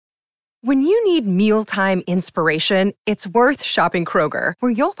When you need mealtime inspiration, it's worth shopping Kroger,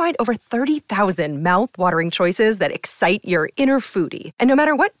 where you'll find over 30,000 mouth-watering choices that excite your inner foodie. And no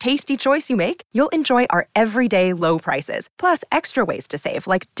matter what tasty choice you make, you'll enjoy our everyday low prices, plus extra ways to save,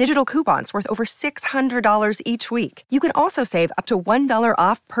 like digital coupons worth over $600 each week. You can also save up to $1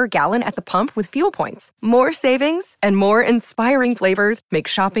 off per gallon at the pump with fuel points. More savings and more inspiring flavors make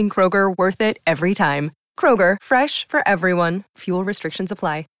shopping Kroger worth it every time. Kroger, fresh for everyone. Fuel restrictions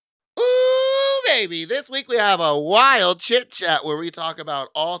apply. Ooh, baby. This week we have a wild chit-chat where we talk about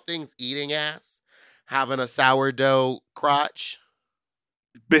all things eating ass, having a sourdough crotch,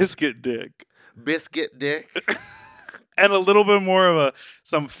 Biscuit dick. biscuit dick. And a little bit more of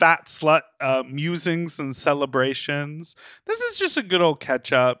some fat slut musings and celebrations. This is just a good old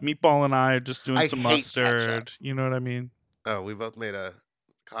catch-up. Meatball and I are just doing some hate mustard. ketchup. You know what I mean? Oh, we both made a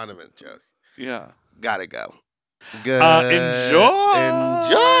condiment joke. Yeah. Gotta go. Good. Enjoy.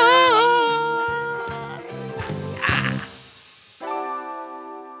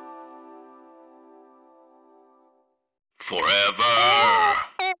 Forever.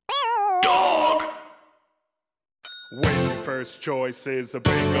 Dog. When your first choice is a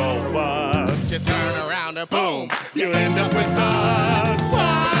big old bus, Just turn around and boom, you end up with us.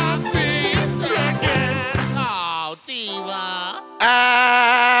 sloppy seconds. Oh, diva.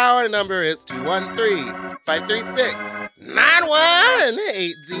 Our number is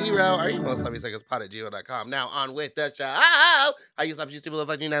 213-536-9180. Our email is sloppysecondspod@gmail.com. Now on with the show. I use sloppy, you stupid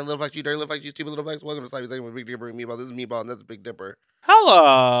little fuck, you nine little fuck, you dirty little fuck, you stupid little fucks. Welcome to Sloppy Second with Big Dipper and Meatball. This is Meatball and that's Big Dipper.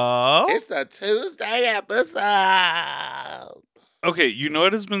 Hello. It's a Tuesday episode. Okay, you know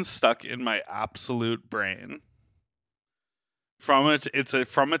what has been stuck in my absolute brain? From a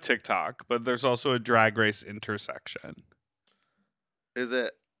TikTok, but there's also a Drag Race intersection. Is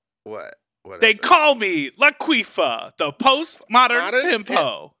it what? What They is it? call me Laquifa, the postmodern Modern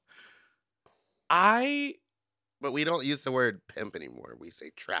pimpo. But we don't use the word pimp anymore. We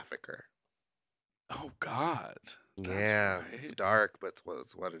say trafficker. Oh God. That's Yeah, right. it's dark, but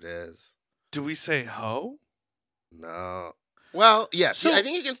it's what it is. Do we say ho? No. Well, yes. So- I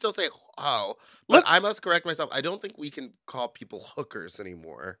think you can still say ho, but I Let's- must correct myself. I don't think we can call people hookers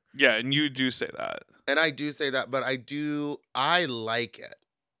anymore. Yeah, and you do say that. And I do say that, but I like it.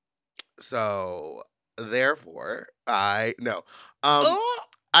 So, therefore, no.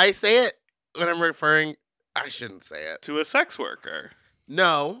 I say it when I'm referring, I shouldn't say it. To a sex worker.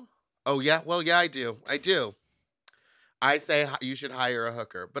 No. Oh, yeah. Well, yeah, I do. I say you should hire a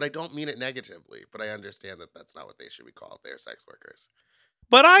hooker, but I don't mean it negatively. But I understand that that's not what they should be called. They're sex workers.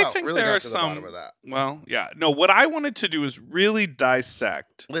 But I Oh, think really there got are to the some. bottom of that. Well, yeah. No, what I wanted to do is really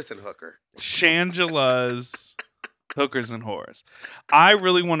dissect Listen, hooker. Shangela's hookers and whores. I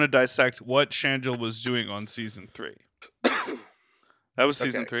really want to dissect what Shangela was doing on season 3. That was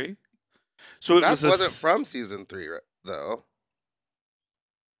season Okay. 3? So it That was wasn't from season 3, though.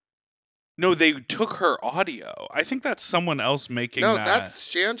 No, they took her audio. I think that's someone else making No, that.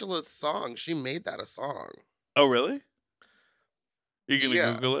 that's Shangela's song. She made that a song. Oh, really? Are you going to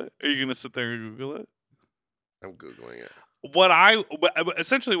Yeah. Google it? Are you going to sit there and Google it? I'm Googling it.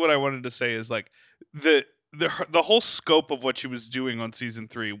 Essentially what I wanted to say is like the whole scope of what she was doing on season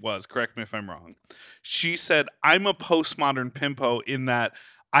 3 was, correct me if I'm wrong. She said, I'm a postmodern pimpo in that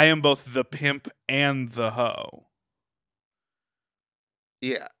I am both the pimp and the hoe.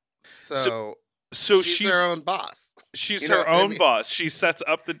 Yeah. So So she's her own boss. she's you her know, I own mean- boss. She sets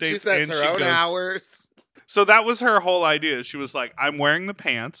up the dates She sets and her own goes, hours. So that was her whole idea. She was like, I'm wearing the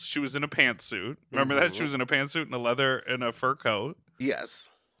pants. She was in a pantsuit. Remember that? She Mhm. was in a pantsuit and a leather and a fur coat. Yes.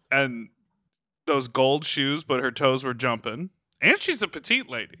 And those gold shoes, but her toes were jumping. And she's a petite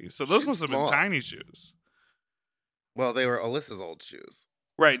lady. So those She's must have small. been tiny shoes. Well, they were Alyssa's old shoes.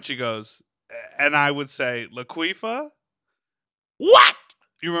 Right. And she goes, and I would say, Laquifa? What?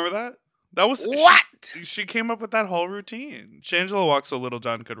 You remember that? That was What? She came up with that whole routine. Shangela walks so Little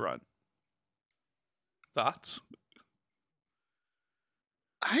John could run. Thoughts?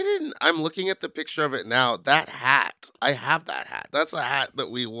 I'm looking at the picture of it now. That hat. I have that hat. That's a hat that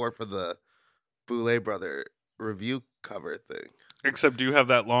we wore for the Boulay Brother review cover thing. Except you have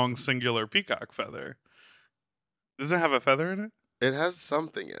that long singular peacock feather. Does it have a feather in it? It has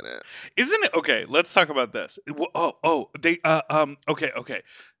something in it. Isn't it okay? Let's talk about this. Okay.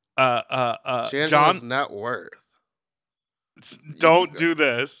 Shangela's John, net worth. don't do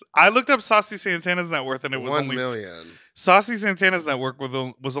this. I looked up Saucy Santana's net worth, and it was $1 only million. Saucy Santana's net worth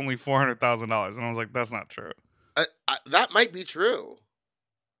was only $400,000, and I was like, that's not true. That might be true.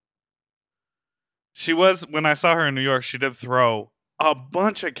 She was, when I saw her in New York, she did throw a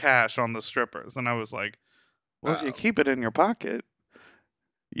bunch of cash on the strippers, and I was like, well, if you Oh. keep it in your pocket,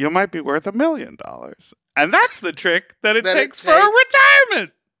 you might be worth $1 million. And that's the trick that it That it takes for a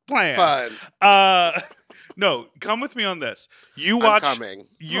retirement plan. Fun. No, come with me on this. You I'm watch. coming.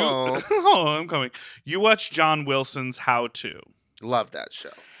 You. Oh. Oh, I'm coming. You watch John Wilson's How To. Love that show.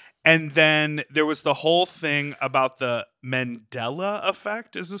 And then there was the whole thing about the Mandela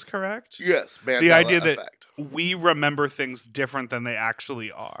effect. Is this correct? Yes, Mandela The idea effect. that we remember things different than they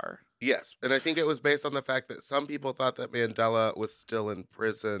actually are. Yes, and I think it was based on the fact that some people thought that Mandela was still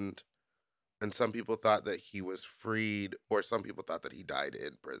imprisoned, and some people thought that he was freed, or some people thought that he died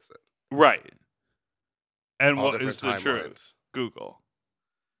in prison. Right. And All what different is the truth? timelines. Google.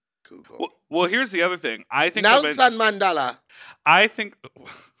 Google. Well, here's the other thing. I think Nelson Mandela. I think.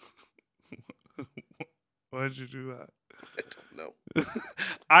 Why did you do that? I don't know.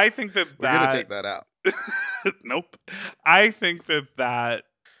 I think that We're gonna take that out. Nope. I think that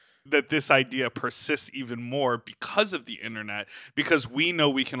this idea persists even more because of the internet, because we know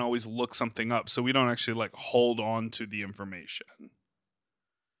we can always look something up, so we don't actually like hold on to the information.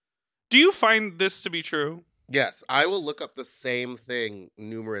 Do you find this to be true? Yes, I will look up the same thing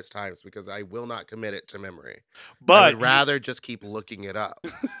numerous times because I will not commit it to memory. But I would rather just keep looking it up.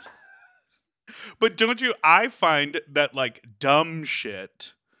 But don't you? I find that like dumb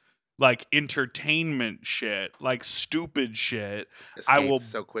shit, like entertainment shit, like stupid shit, I will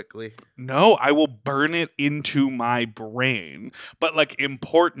so quickly. No, I will burn it into my brain. But like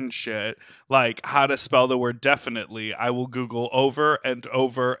important shit, like how to spell the word definitely, I will Google over and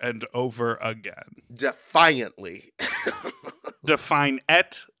over and over again. Defiantly.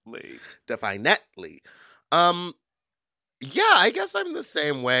 Definitely. Definitely. Yeah, I guess I'm the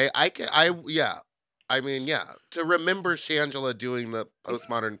same way. To remember Shangela doing the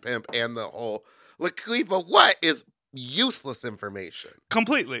postmodern pimp and the whole Laquifa, what is useless information?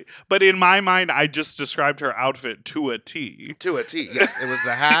 Completely. But in my mind, I just described her outfit to a T. To a T. Yes, it was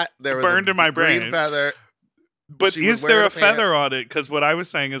the hat. There was burned in my brain. Green feather. But She was is there wearing a feather pants. on it? Because what I was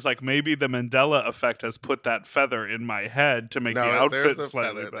saying is like maybe the Mandela effect has put that feather in my head to make the No, there's outfit a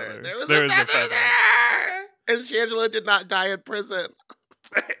slightly feather better. there. There was is a feather there. And Shangela did not die in prison.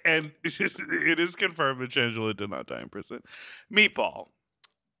 And it is confirmed that Shangela did not die in prison. Meatball.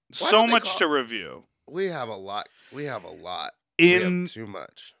 So don't they much call- to review. We have a lot. We have In too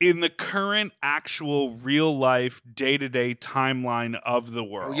much. in the current actual real life day-to-day timeline of the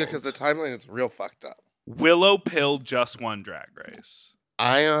world. Oh, yeah, because the timeline is real fucked up. Willow Pill just won Drag Race.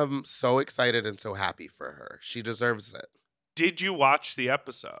 I am so excited and so happy for her. She deserves it. Did you watch the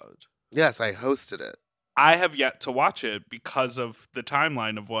episode? Yes, I hosted it. I have yet to watch it because of the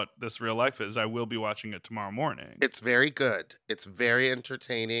timeline of what this real life is. I will be watching it tomorrow morning. It's very good. It's very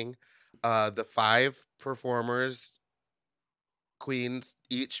entertaining. The 5 performers, queens,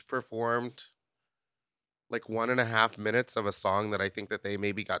 each performed like 1.5 minutes of a song that I think that they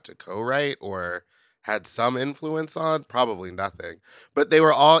maybe got to co-write or had some influence on. Probably nothing. But they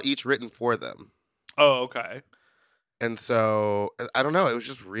were all each written for them. Oh, okay. And so, I don't know, it was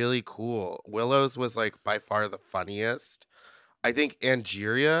just really cool. Willow's was like by far the funniest. I think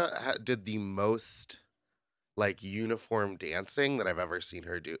Angeria did the most like uniform dancing that I've ever seen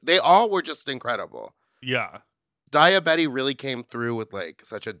her do. They all were just incredible. Yeah. Daya Betty really came through with like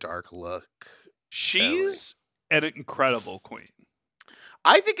such a dark look. She's an incredible queen.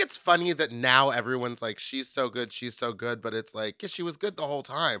 I think it's funny that now everyone's like, she's so good, but it's like, yeah, she was good the whole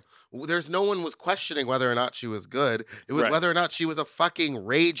time. There's no one was questioning whether or not she was good. It was Right. whether or not she was a fucking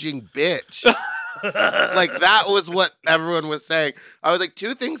raging bitch. Like, that was what everyone was saying. I was like,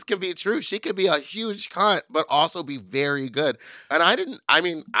 2 things can be true. She could be a huge cunt, but also be very good. And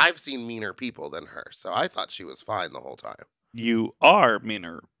I've seen meaner people than her, so I thought she was fine the whole time. You are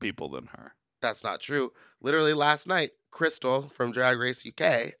meaner people than her. That's not true. Literally last night, Crystal from Drag Race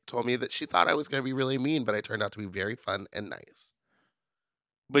UK told me that she thought I was going to be really mean, but I turned out to be very fun and nice.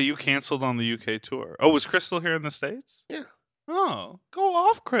 But you canceled on the UK tour. Oh, was Crystal here in the States? Yeah. Oh, go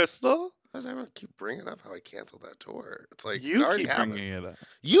off, Crystal. Because I don't keep bringing up how I canceled that tour. It's like, it You already keep happened. bringing it up.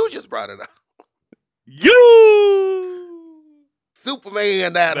 You just brought it up. You!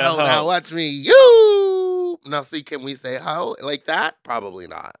 Superman, that That hoe. Now hoe. watch me. You. Now, see, can we say hoe like that? Probably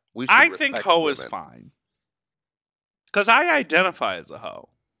not. We should I think respect hoe is women. fine. Because I identify as a hoe.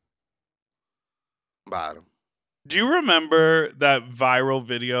 Bottom. Do you remember that viral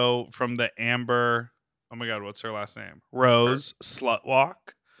video from the Amber, oh my God, what's her last name? Rose slut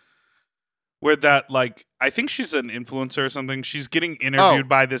walk? Where that, like, I think she's an influencer or something. She's getting interviewed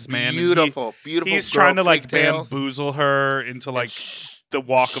by this man. and Beautiful. He's girl trying to, like, pigtails. bamboozle her into, And like, the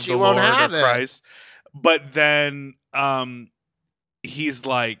walk of she the won't Lord have of it. Christ. But then he's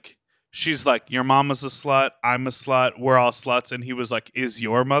like, she's like, your mama's a slut, I'm a slut, we're all sluts. And he was like, is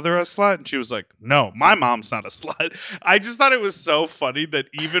your mother a slut? And she was like, no, my mom's not a slut. I just thought it was so funny that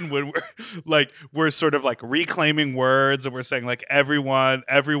even when we're sort of like reclaiming words and we're saying like everyone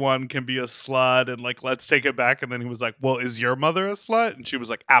can be a slut and like let's take it back. And then he was like, well, is your mother a slut? And she was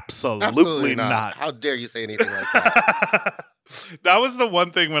like, absolutely not. How dare you say anything like that? That was the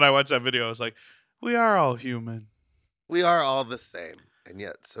one thing when I watched that video, I was like, we are all human. We are all the same, and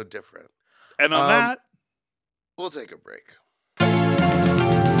yet so different. And on that, we'll take a break.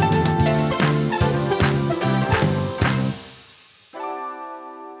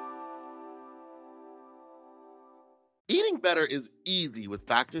 Eating better is easy with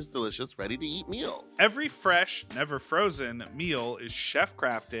Factor's delicious, ready-to-eat meals. Every fresh, never frozen meal is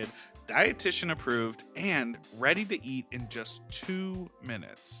chef-crafted, dietitian approved, and ready to eat in just 2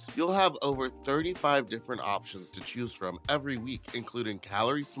 minutes. You'll have over 35 different options to choose from every week, including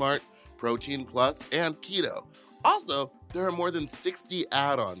Calorie Smart, Protein Plus, and Keto. Also, there are more than 60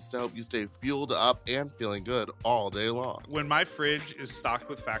 add-ons to help you stay fueled up and feeling good all day long. When my fridge is stocked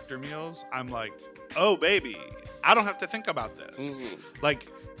with Factor meals, I'm like, oh, baby, I don't have to think about this. Mm-hmm. Like,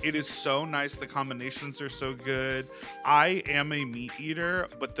 it is so nice. The combinations are so good. I am a meat eater,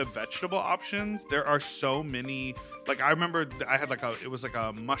 but the vegetable options, there are so many. Like, I remember I had it was like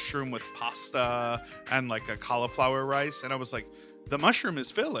a mushroom with pasta and like a cauliflower rice. And I was like, the mushroom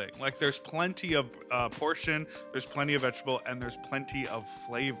is filling. Like, there's plenty of portion, there's plenty of vegetable, and there's plenty of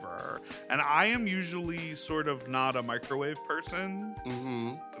flavor. And I am usually sort of not a microwave person.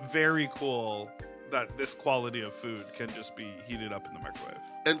 Mm-hmm. Very cool that this quality of food can just be heated up in the microwave.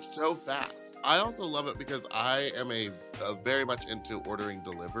 And so fast. I also love it because I am a very much into ordering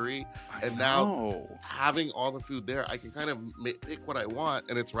delivery. Now having all the food there, I can kind of pick what I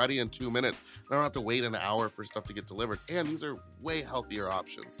want and it's ready in 2 minutes. I don't have to wait an hour for stuff to get delivered. And these are way healthier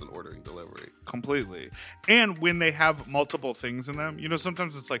options than ordering delivery. Completely. And when they have multiple things in them,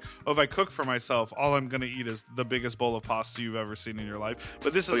 sometimes it's like, if I cook for myself, all I'm going to eat is the biggest bowl of pasta you've ever seen in your life.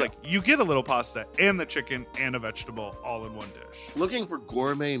 But this is you get a little pasta and the chicken and a vegetable all in one dish. Looking for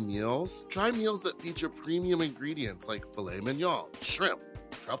gourmet meals? Try meals that feature premium ingredients like filet mignon, shrimp,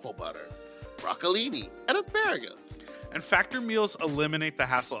 truffle butter, broccolini, and asparagus. And Factor meals eliminate the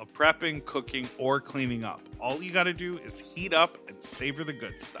hassle of prepping, cooking, or cleaning up. All you gotta do is heat up and savor the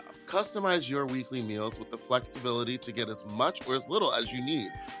good stuff. Customize your weekly meals with the flexibility to get as much or as little as you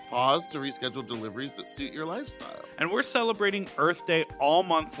need. Pause to reschedule deliveries that suit your lifestyle. And we're celebrating Earth Day all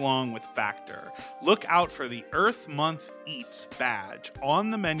month long with Factor. Look out for the Earth Month Eats badge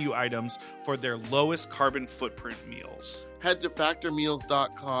on the menu items for their lowest carbon footprint meals. Head to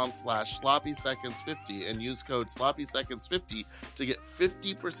factormeals.com/sloppyseconds50 and use code sloppyseconds50 to get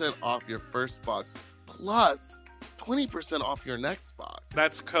 50% off your first box plus 20% off your next box.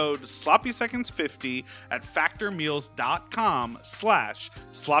 That's code sloppyseconds50 at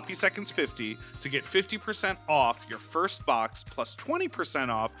factormeals.com/sloppyseconds50 to get 50% off your first box plus 20%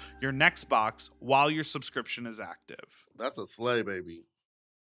 off your next box while your subscription is active. That's a slay, baby.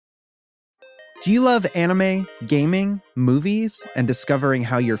 Do you love anime, gaming, movies, and discovering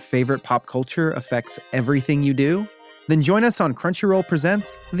how your favorite pop culture affects everything you do? Then join us on Crunchyroll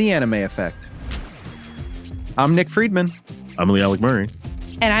Presents The Anime Effect. I'm Nick Friedman. I'm Lee Alec Murray.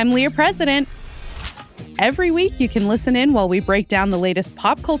 And I'm Leah President. Every week you can listen in while we break down the latest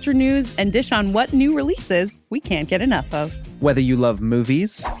pop culture news and dish on what new releases we can't get enough of. Whether you love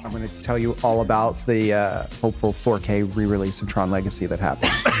movies, I'm going to tell you all about the hopeful 4K re-release of Tron Legacy that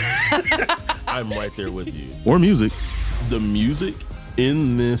happens. I'm right there with you. Or music. The music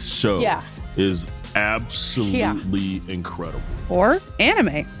in this show is absolutely incredible. Or anime.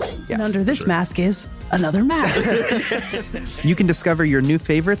 Yeah, and under this mask is another mask. You can discover your new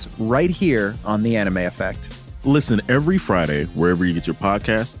favorites right here on The Anime Effect. Listen every Friday wherever you get your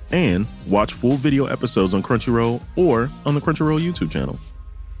podcasts and watch full video episodes on Crunchyroll or on the Crunchyroll YouTube channel.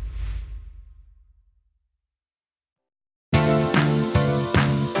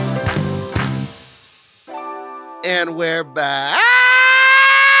 And we're back.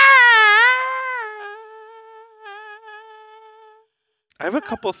 I have a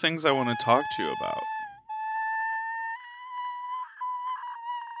couple things I want to talk to you about.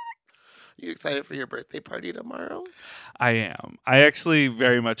 You excited for your birthday party tomorrow? I am. I actually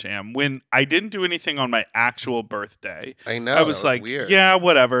very much am. When I didn't do anything on my actual birthday, I know. I was like, weird. Yeah,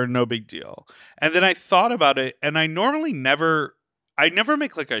 whatever, no big deal. And then I thought about it, and I normally never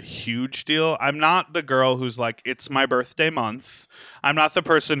make like a huge deal. I'm not the girl who's like, it's my birthday month. I'm not the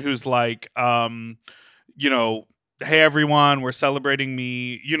person who's like, hey everyone, we're celebrating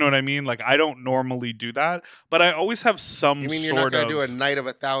me. You know what I mean? Like I don't normally do that, but I always have some You mean you're sort not going of to do a night of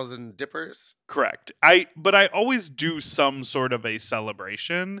 1,000 dippers? correct. But I always do some sort of a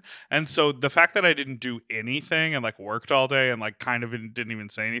celebration. And so the fact that I didn't do anything and like worked all day and like kind of didn't even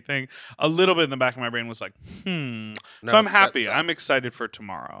say anything, a little bit in the back of my brain was like, No, so I'm happy. that sucks. I'm excited for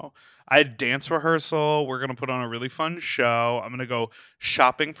tomorrow. I had dance rehearsal. We're going to put on a really fun show. I'm going to go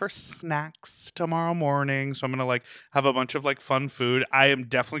shopping for snacks tomorrow morning. So I'm going to like have a bunch of like fun food. I am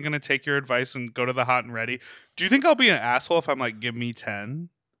definitely going to take your advice and go to the Hot and Ready. Do you think I'll be an asshole if I'm like, give me 10?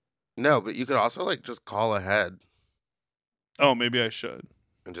 No, but you could also like just call ahead Oh, maybe I should.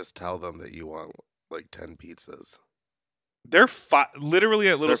 and just tell them that you want like 10 pizzas. They're literally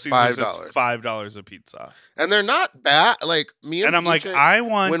at Little They're Caesars. It's $5. $5 a pizza, And they're not bad. Like me and I'm like, PJ, I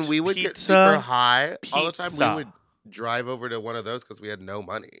want when we would pizza, get super high all the time, pizza. we would drive over to one of those because we had no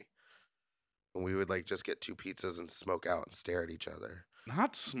money. And we would like just get 2 pizzas and smoke out and stare at each other.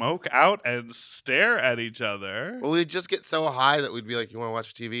 Not smoke out and stare at each other. Well, we'd just get so high that we'd be like, you want to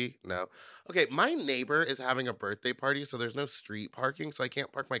watch TV? No. Okay, my neighbor is having a birthday party, so there's no street parking, so I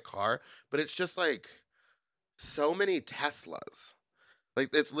can't park my car. But it's just like so many Teslas. Like,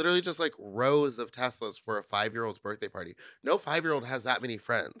 it's literally just like rows of Teslas for a 5-year-old's birthday party. No 5-year-old has that many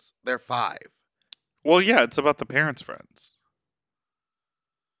friends. They're 5. Well, yeah, it's about the parents' friends.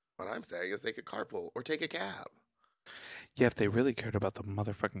 What I'm saying is they could carpool or take a cab. Yeah, if they really cared about the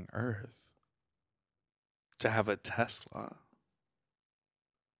motherfucking earth, to have a Tesla.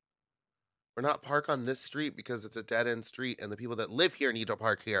 Or not park on this street because it's a dead-end street and the people that live here need to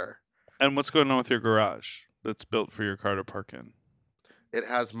park here. And what's going on with your garage that's built for your car to park in? It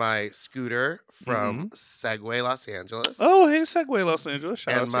has my scooter from Segway Los Angeles. Oh, hey, Segway Los Angeles.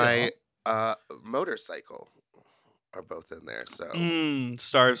 Shout out And to my motorcycle are both in there. So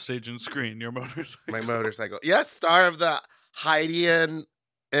Star of Stage and Screen, your motorcycle. my motorcycle. Yes, star of the Heidi and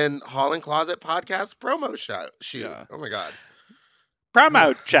Hall and Closet podcast promo shoot. Yeah. Oh my God.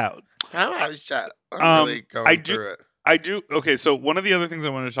 Promo shout. Promo shoot. I'm really going through it. I do. Okay, so one of the other things I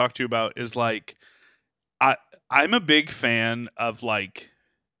wanted to talk to you about is like, I'm a big fan of like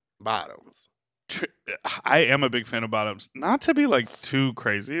bottoms. I am a big fan of bottoms. Not to be like too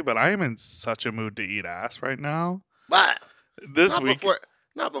crazy, but I am in such a mood to eat ass right now. But this week,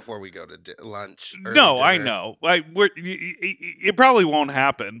 not before we go to lunch. No, I know. Like it probably won't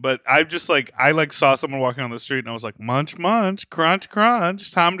happen. But I just like saw someone walking on the street and I was like, munch, munch, crunch,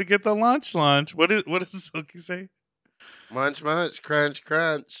 crunch. Time to get the lunch. What does Silky say? Munch, munch, crunch,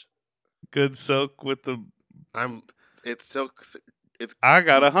 crunch. Good silk with the. It's silk. I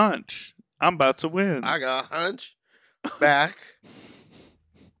got a hunch. I'm about to win. I got a hunch. Back.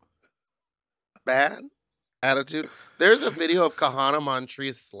 Bad attitude. There's a video of Kahana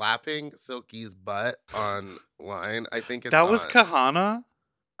Montrese slapping Silky's butt online. I think it's was Kahana?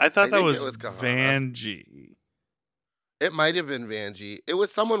 I thought that was Vanjie. It might have been Vanjie. It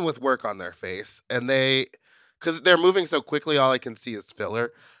was someone with work on their face. And because they're moving so quickly, all I can see is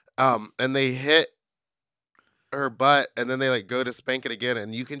filler. And they hit her butt and then they like go to spank it again.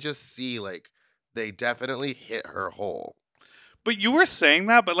 And you can just see like they definitely hit her hole. But you were saying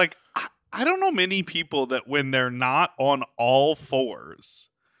that, but like, I don't know many people that when they're not on all fours,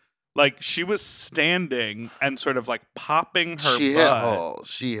 like she was standing and sort of like popping her butt.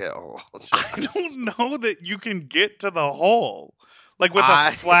 She hit hole. I don't know that you can get to the hole. Like with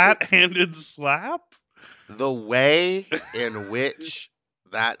a flat-handed slap? The way in which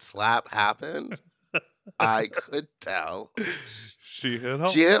that slap happened, I could tell. She hit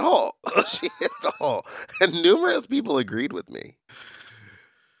hole. She hit hole. She hit the hole. And numerous people agreed with me.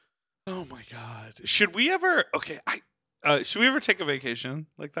 Oh my God. Should we ever should we ever take a vacation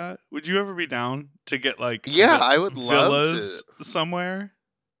like that? Would you ever be down to get like I would love villas somewhere?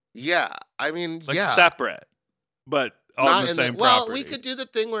 Yeah. I mean, like separate, but on not the same property. Well, we could do the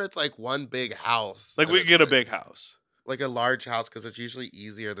thing where it's like one big house. Like we could get a big house. Like a large house because it's usually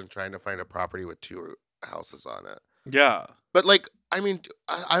easier than trying to find a property with 2 houses on it. Yeah. But like, I mean,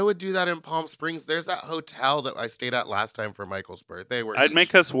 I would do that in Palm Springs. There's that hotel that I stayed at last time for Michael's birthday. Where I'd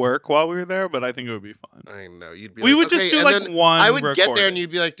make us work while we were there, but I think it would be fun. I know. You'd be we like, would just do like one I would recording. get there and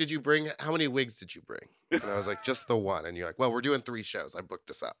you'd be like, how many wigs did you bring? And I was like, just the one. And you're like, well, we're doing 3 shows. I booked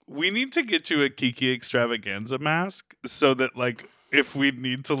this up. We need to get you a Kiki Extravaganza mask so that like, if we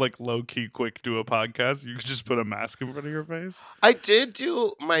need to like low key quick do a podcast, you could just put a mask in front of your face. I did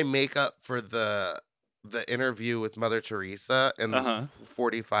do my makeup for the interview with Mother Teresa in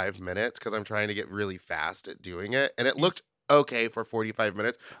 45 minutes because I'm trying to get really fast at doing it. And it looked okay for 45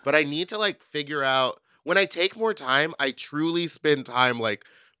 minutes. But I need to like figure out when I take more time, I truly spend time like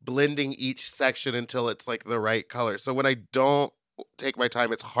blending each section until it's like the right color. So when I don't take my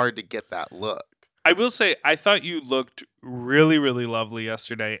time, it's hard to get that look. I will say, I thought you looked really, really lovely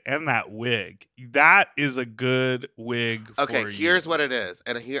yesterday, and that wig. That is a good wig for you. Okay, here's what it is.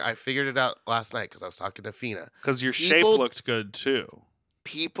 And here, I figured it out last night because I was talking to Fina. Because your shape looked good, too.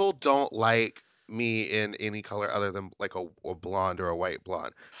 People don't like me in any color other than like a blonde or a white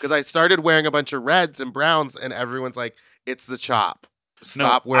blonde. Because I started wearing a bunch of reds and browns, and everyone's like, it's the chop.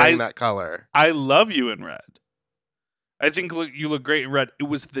 Stop wearing that color. I love you in red. I think you look great in red. It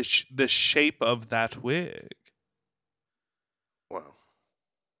was the shape of that wig. Well,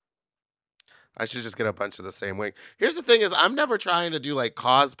 I should just get a bunch of the same wig. Here's the thing is, I'm never trying to do like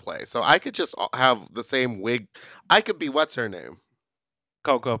cosplay. So I could just have the same wig. I could be, what's her name?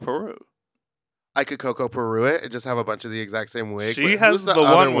 Coco Peru. I could Coco Peru it and just have a bunch of the exact same wig. She has the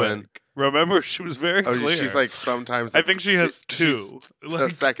one wig. Remember, she was very clear. She's like sometimes. I think she has two. The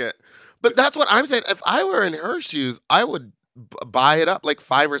second. But that's what I'm saying. If I were in her shoes, I would buy it up like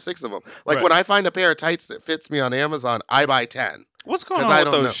 5 or 6 of them. Like when I find a pair of tights that fits me on Amazon, I buy 10. What's going on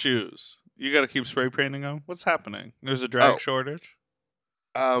with those shoes? You got to keep spray painting them? What's happening? There's a drag shortage?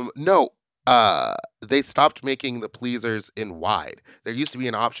 No. They stopped making the pleasers in wide. There used to be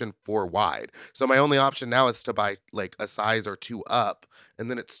an option for wide. So my only option now is to buy like a size or 2 up, and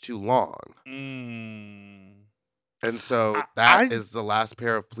then it's too long. And so that is the last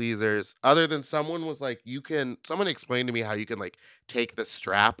pair of pleasers. Other than someone was like, someone explained to me how you can like take the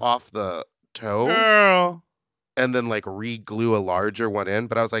strap off the toe. Girl. And then like re-glue a larger one in.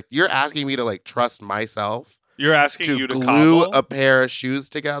 But I was like, you're asking me to like trust myself. You're asking you to glue cobble? a pair of shoes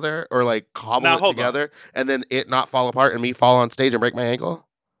together or like cobble it together and then it not fall apart and me fall on stage and break my ankle?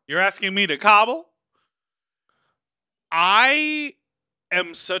 You're asking me to cobble? I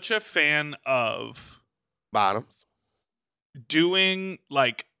am such a fan of bottoms. Doing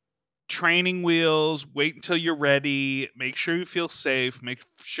like training wheels, wait until you're ready, make sure you feel safe, make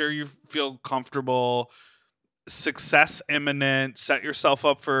sure you feel comfortable, success imminent, set yourself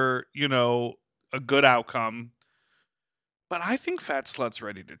up for, a good outcome. But I think Fat Slut's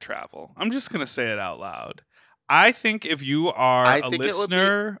ready to travel. I'm just going to say it out loud. I think if you are a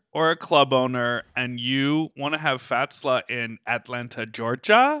listener or a club owner and you want to have Fat Slut in Atlanta,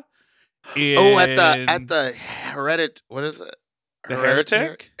 Georgia, at the what is it? The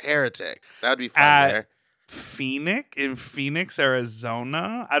Heretic? Heretic. That would be fun there. Phoenix,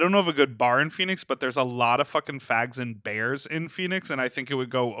 Arizona. I don't know of a good bar in Phoenix, but there's a lot of fucking fags and bears in Phoenix, and I think it would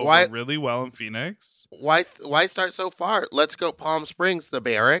go over really well in Phoenix. Why start so far? Let's go Palm Springs, the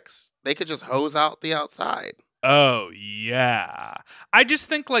barracks. They could just hose out the outside. Oh, yeah. I just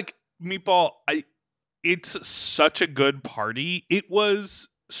think, like, Meatball, it's such a good party. It was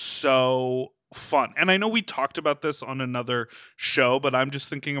so fun. And I know we talked about this on another show, but I'm just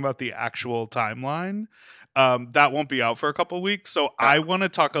thinking about the actual timeline. That won't be out for a couple weeks. So I want to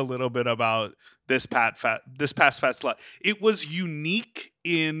talk a little bit about this past Fat Slut. It was unique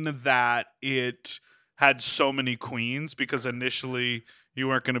in that it had so many queens because initially you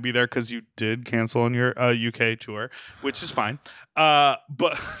weren't going to be there because you did cancel on your UK tour, which is fine.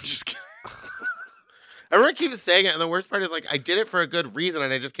 But just kidding. Everyone keeps saying it, and the worst part is, like, I did it for a good reason,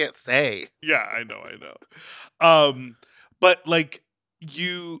 and I just can't say. Yeah, I know. But, like,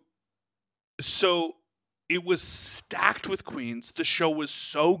 so it was stacked with queens. The show was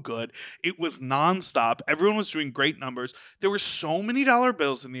so good. It was nonstop. Everyone was doing great numbers. There were so many dollar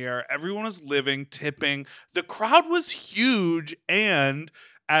bills in the air. Everyone was living, tipping. The crowd was huge, and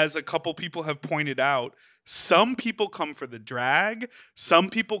as a couple people have pointed out, some people come for the drag.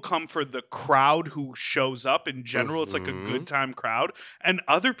 Some people come for the crowd who shows up. In general, It's like a good time crowd. And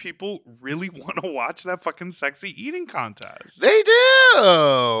other people really want to watch that fucking sexy eating contest. They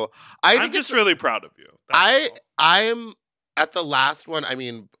do. I'm just really proud of you. I'm at the last one. I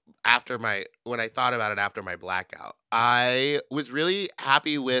mean, when I thought about it after my blackout, I was really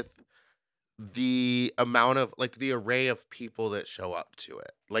happy with the amount of like the array of people that show up to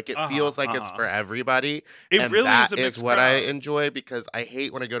it. Like it feels like it's for everybody. It really is a mixed is what crowd. I enjoy because I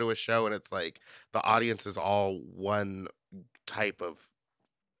hate when I go to a show and it's like the audience is all one type of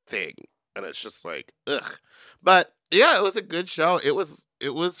thing. And it's just like, ugh. But yeah, it was a good show. It was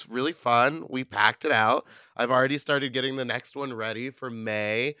really fun. We packed it out. I've already started getting the next one ready for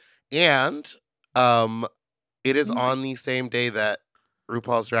May. And it is on the same day that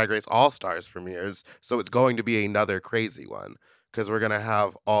RuPaul's Drag Race All-Stars premieres, so it's going to be another crazy one because we're going to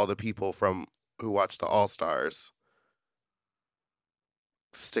have all the people who watch the All-Stars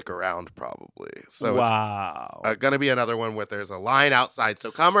stick around probably. So it's going to be another one where there's a line outside,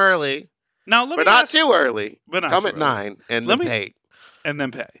 so come early. Now, but not too early. Come at 9 and then pay. And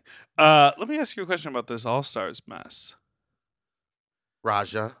then pay. Let me ask you a question about this All-Stars mess.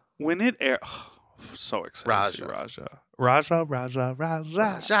 Raja. When it aired... so excited to see Raja. Raja.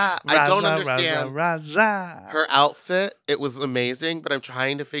 I don't understand Raja. her outfit. It was amazing, but I'm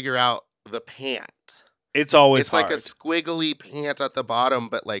trying to figure out the pant. It's always It's hard. like a squiggly pant at the bottom,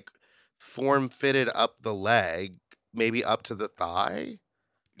 but like form fitted up the leg, maybe up to the thigh.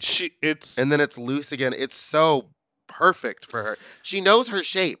 And then it's loose again. It's so perfect for her. She knows her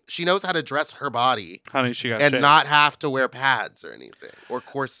shape. She knows how to dress her body. Honey, she got and shape. Not have to wear pads or anything or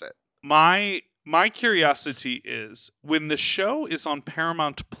corset. My curiosity is when the show is on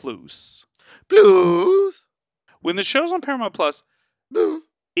Paramount Plus. When the show's on Paramount Plus,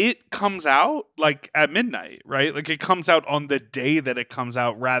 it comes out like at midnight, right? Like it comes out on the day that it comes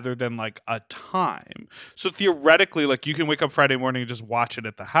out rather than like a time. So theoretically, like you can wake up Friday morning and just watch it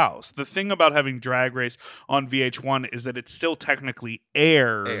at the house. The thing about having Drag Race on VH1 is that it still technically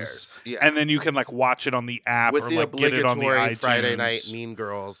airs. Yeah. And then you can like watch it on the app with or the like get it on the obligatory iTunes. Friday night Mean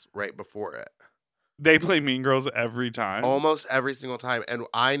Girls right before it. They play Mean Girls every time. Almost every single time. And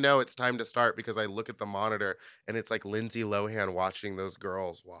I know it's time to start because I look at the monitor and it's like Lindsay Lohan watching those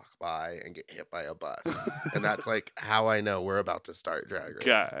girls walk by and get hit by a bus. And that's like how I know we're about to start Drag Race.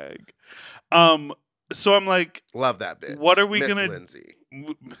 Gag. So I'm like, love that bitch. What are we Miss gonna Lindsay.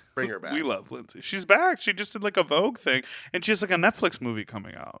 Bring her back. We love Lindsay. She's back. She just did like a Vogue thing, and she has like a Netflix movie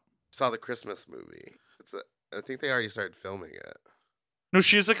coming out. Saw the Christmas movie. I think they already started filming it. No,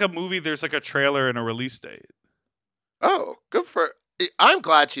 she has like a movie. There's like a trailer and a release date. Oh, good for. I'm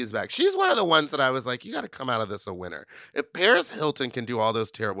glad she's back. She's one of the ones that I was like, you got to come out of this a winner. If Paris Hilton can do all those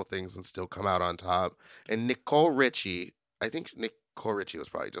terrible things and still come out on top, and Nicole Richie, I think Nicole Richie was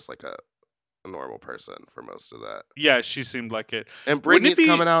probably just like a normal person for most of that. Yeah, she seemed like it. And Britney's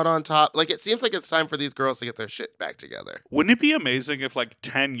coming out on top. Like, it seems like it's time for these girls to get their shit back together. Wouldn't it be amazing if, like,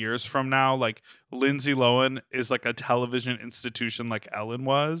 10 years from now, like, Lindsay Lohan is, like, a television institution like Ellen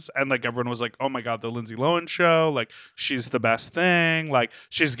was? And, like, everyone was like, oh, my God, the Lindsay Lohan show. Like, she's the best thing. Like,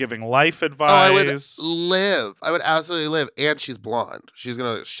 she's giving life advice. Oh, I would live. I would absolutely live. And she's blonde. She's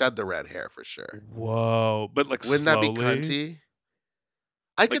going to shed the red hair for sure. Whoa. But, like, wouldn't slowly? that be cunty?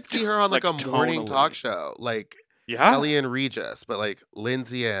 I could see her on like a morning talk show, like Kelly and Regis, but like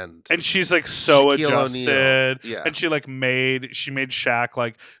Lindsay and she's like so Shaquille adjusted. Yeah. And she made Shaq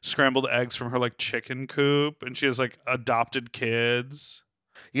like scrambled eggs from her like chicken coop, and she has like adopted kids.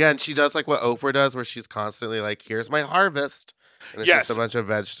 Yeah, and she does like what Oprah does, where she's constantly like, "Here's my harvest." And it's just a bunch of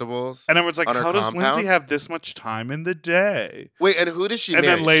vegetables. And everyone's like, how does Lindsay have this much time in the day? Wait, and who does she marry?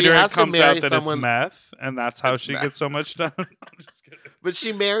 And then later it comes out that someone... it's meth, and that's how she gets so much done. I'm just kidding. But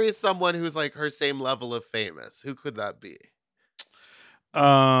she marries someone who's like her same level of famous. Who could that be?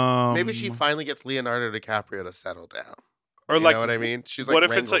 Maybe she finally gets Leonardo DiCaprio to settle down. Or you like, know what I mean? She's like, what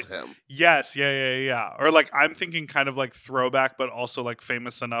if it's like him. Yes, yeah. Or like, I'm thinking kind of like throwback, but also like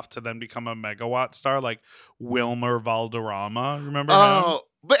famous enough to then become a megawatt star, like Wilmer Valderrama. Remember him?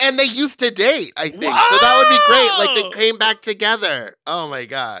 And they used to date, I think. Whoa! So that would be great. Like they came back together. Oh my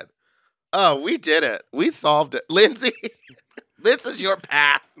God. Oh, we did it. We solved it. Lindsay, this is your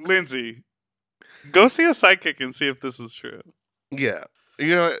path. Lindsay, go see a psychic and see if this is true. Yeah.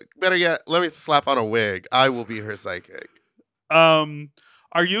 You know, better yet, let me slap on a wig. I will be her psychic.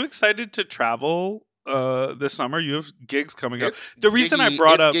 Are you excited to travel this summer? You have gigs coming up. The reason I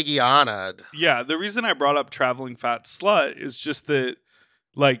brought up Giggy-honored. Yeah, the reason I brought up Traveling Fat Slut is just that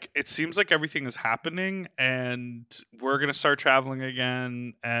like it seems like everything is happening and we're gonna start traveling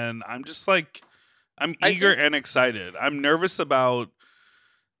again, and I'm just like I'm eager and excited. I'm nervous about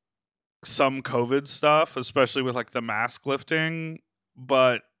some COVID stuff, especially with like the mask lifting,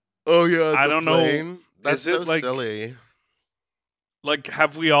 but I don't know. That's so like, silly. Like,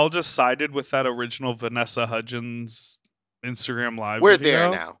 have we all decided with that original Vanessa Hudgens Instagram Live We're video?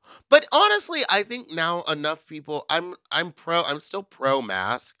 there now. But honestly, I think now enough people I'm still pro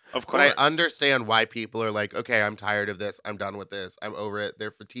mask. Of course. But I understand why people are like, okay, I'm tired of this. I'm done with this. I'm over it.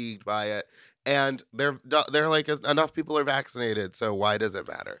 They're fatigued by it. And they're like, enough people are vaccinated, so why does it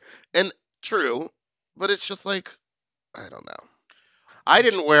matter? And true, but it's just like, I don't know. I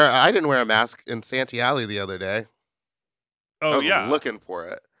didn't wear a mask in Santee Alley the other day. Oh, I was looking for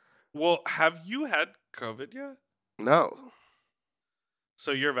it. Well, have you had COVID yet? No. So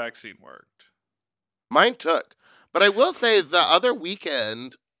your vaccine worked. Mine took. But I will say the other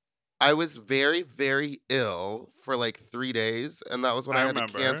weekend, I was very, very ill for like 3 days. And that was when I had to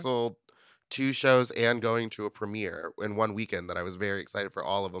cancel 2 shows and going to a premiere in one weekend that I was very excited for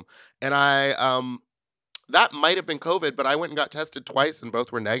all of them. And that might have been COVID, but I went and got tested twice and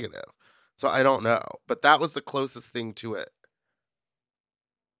both were negative. So I don't know. But that was the closest thing to it.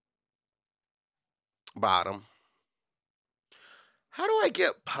 Bottom. How do I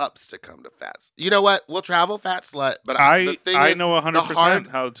get pups to come to Fat? You know what? We'll travel Fat Slut, but the thing I is, know 100%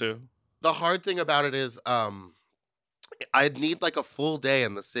 how to. The hard thing about it is, I'd need like a full day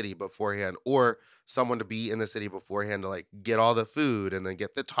in the city beforehand, or someone to be in the city beforehand to like get all the food and then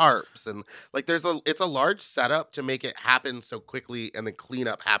get the tarps, and like it's a large setup to make it happen so quickly, and the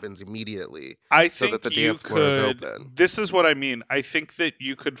cleanup happens immediately. I so think that the you dance floor is could. open. This is what I mean. I think that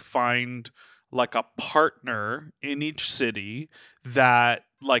you could find like a partner in each city that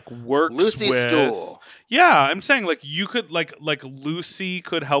like works Lucy with. Stool. Yeah, I'm saying like you could like Lucy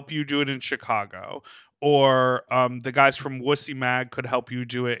could help you do it in Chicago. Or the guys from Wussy Mag could help you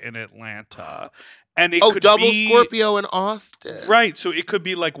do it in Atlanta. And it could double be, Scorpio in Austin. Right. So it could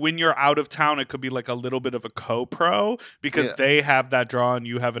be like when you're out of town, it could be like a little bit of a co-pro because they have that draw and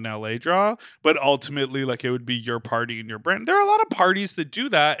you have an LA draw. But ultimately, like it would be your party and your brand. There are a lot of parties that do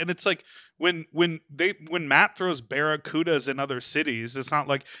that. And it's like when Matt throws barracudas in other cities, it's not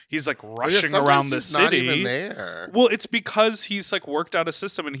like he's like rushing around the city. Not even there. Well, it's because he's like worked out a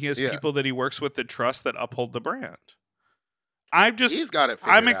system and he has people that he works with that trust that uphold the brand. He's got it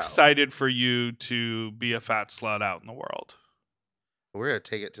figured I'm out. excited for you to be a fat slut out in the world. We're going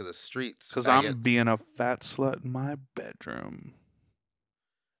to take it to the streets. Because I'm being a fat slut in my bedroom.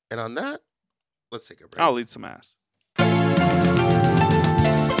 And on that, let's take a break. I'll eat some ass.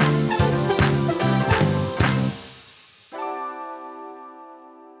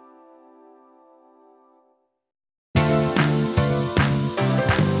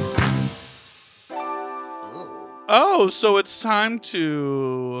 Oh, so it's time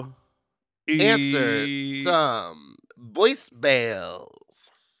to answer some voicemails.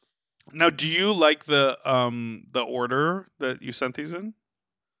 Now, do you like the order that you sent these in?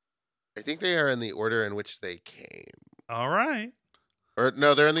 I think they are in the order in which they came. All right. Or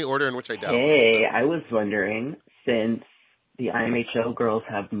no, they're in the order in which I downloaded. Hey, I was wondering, since the IMHO girls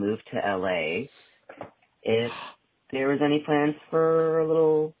have moved to LA, if there was any plans for a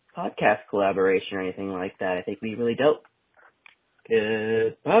little podcast collaboration or anything like that. I think it'd be really dope.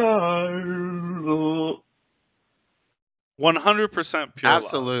 Goodbye. 100% pure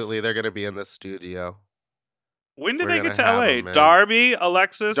Absolutely, love. They're going to be in the studio. When did they get to LA? Darby,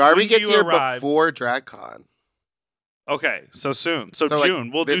 Alexis, Darby gets here arrive? Before DragCon. Okay, so soon. So June.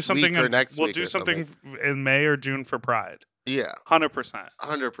 Like we'll do something. We'll do something in May or June for Pride. Yeah, 100%.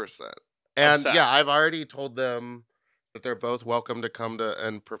 100%. And Obsessed. yeah, I've already told them that they're both welcome to come to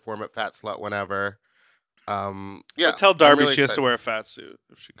and perform at Fat Slut whenever. Yeah, but tell Darby really she has to wear a fat suit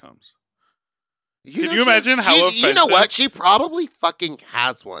if she comes. Can you imagine how offensive? You know what? She probably fucking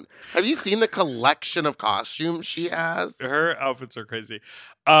has one. Have you seen the collection of costumes she has? Her outfits are crazy.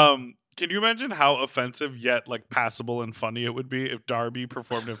 Can you imagine how offensive yet like passable and funny it would be if Darby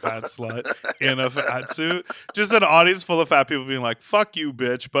performed in Fat Slut in a fat suit? Just an audience full of fat people being like, "Fuck you,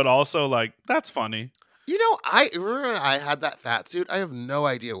 bitch," but also like, "That's funny." You know, I remember when I had that fat suit. I have no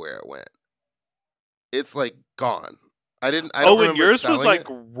idea where it went. It's like gone. I don't and yours was like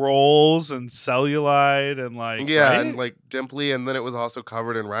rolls and cellulite and like right? and like dimply, and then it was also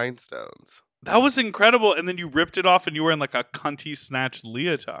covered in rhinestones. That was incredible. And then you ripped it off and you were in like a cunty snatched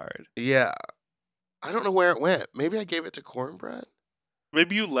leotard. Yeah. I don't know where it went. Maybe I gave it to Cornbread.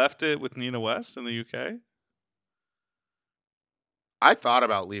 Maybe you left it with Nina West in the UK. I thought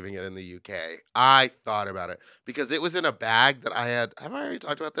about leaving it in the UK. I thought about it because it was in a bag that I had. Have I already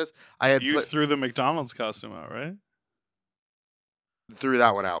talked about this? You threw the McDonald's costume out, right? Threw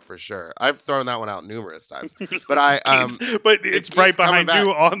that one out for sure. I've thrown that one out numerous times, but but it's right behind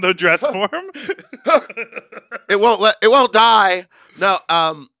you on the dress form. It won't die. No,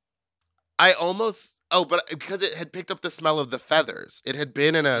 I almost. Oh, but because it had picked up the smell of the feathers. It had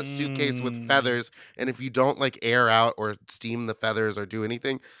been in a suitcase with feathers, and if you don't like air out or steam the feathers or do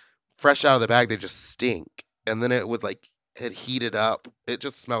anything, fresh out of the bag, they just stink. And then it would like had heated up. It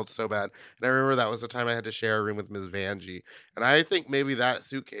just smelled so bad. And I remember that was the time I had to share a room with Ms. Vanjie. And I think maybe that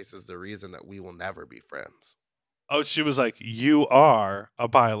suitcase is the reason that we will never be friends. Oh, she was like, "You are a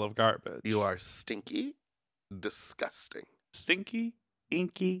pile of garbage. You are stinky, disgusting. Stinky,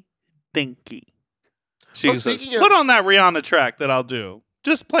 inky, dinky." She says, speaking put on that Rihanna track that I'll do.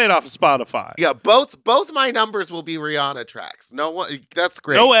 Just play it off of Spotify. Yeah, both my numbers will be Rihanna tracks. No one, that's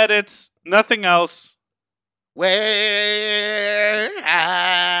great. No edits, nothing else. Where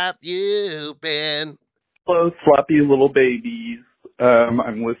have you been? Hello, sloppy little babies.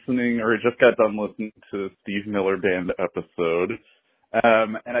 I'm listening, or just got done listening to Steve Miller Band episode.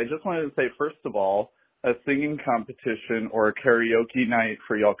 And I just wanted to say, first of all, a singing competition or a karaoke night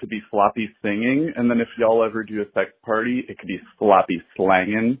for y'all could be sloppy singing. And then if y'all ever do a sex party, it could be sloppy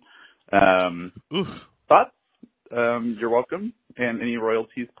slanging. Oof. thoughts, you're welcome. And any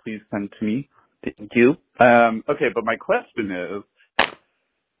royalties, please send to me. Thank you. Okay, but my question is,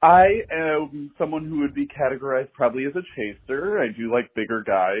 I am someone who would be categorized probably as a chaser. I do like bigger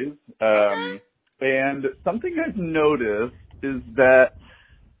guys. And something I've noticed is that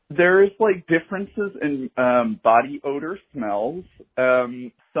there's like differences in body odor smells.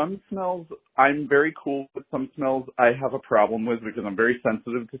 Some smells I'm very cool with. Some smells I have a problem with because I'm very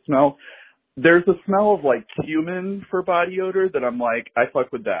sensitive to smell. There's a smell of like cumin for body odor that I'm like, I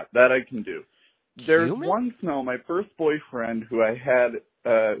fuck with that. That I can do. There's one smell, my first boyfriend who I had,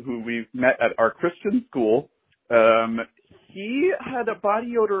 who we met at our Christian school, he had a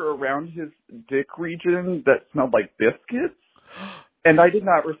body odor around his dick region that smelled like biscuits, and I did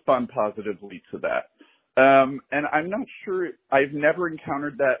not respond positively to that. And I'm not sure, I've never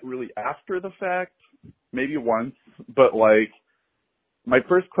encountered that really after the fact, maybe once, but like, my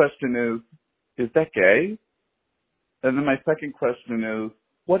first question is that gay? And then my second question is,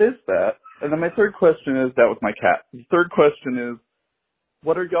 what is that? And then my third question is, that was my cat. The third question is,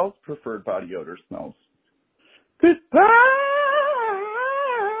 what are y'all's preferred body odor smells? Goodbye!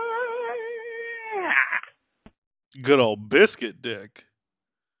 Good old biscuit dick.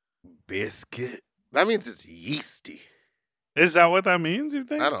 Biscuit? That means it's yeasty. Is that what that means, you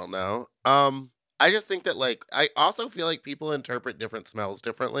think? I don't know. I just think that, like, I also feel like people interpret different smells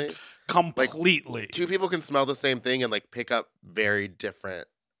differently. Completely. Like, two people can smell the same thing and, like, pick up very different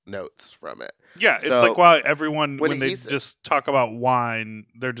notes from it. Yeah, so, it's like why everyone, when they just talk about wine,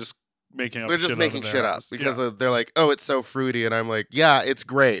 they're just making up shit. They're just making shit up because yeah. They're like, oh, it's so fruity. And I'm like, yeah, it's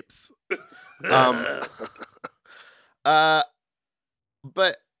grapes. But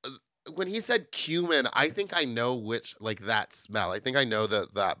when he said cumin, I think I know which, like, that smell. I think I know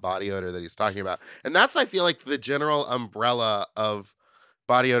that body odor that he's talking about. And that's, I feel like, the general umbrella of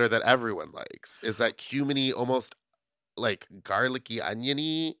body odor that everyone likes is that cuminy, almost like garlicky,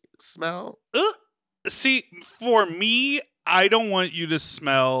 oniony smell. See, for me, I don't want you to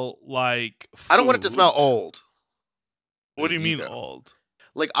smell like food. I don't want it to smell old. What do you mean old?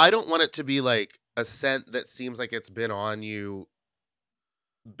 Like, I don't want it to be like a scent that seems like it's been on you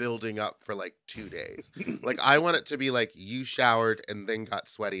building up for like 2 days. Like, I want it to be like you showered and then got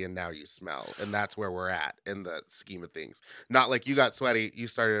sweaty and now you smell. And that's where we're at in the scheme of things. Not like you got sweaty, you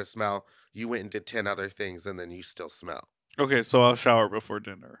started to smell, you went and did 10 other things and then you still smell. Okay, so I'll shower before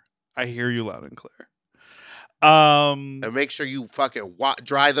dinner. I hear you loud and clear. And make sure you fucking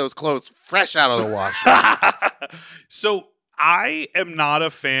dry those clothes fresh out of the washer. So I am not a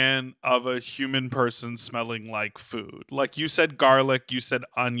fan of a human person smelling like food. Like you said garlic, you said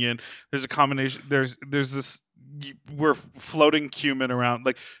onion. There's a combination. There's this. We're floating cumin around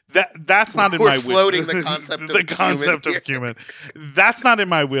like that. That's not in my. We're floating the concept of cumin. That's not in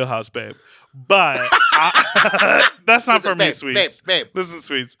my wheelhouse, babe. But that's not for me, sweets. Babe. Listen,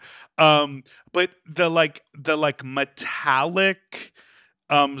 sweets. But the metallic.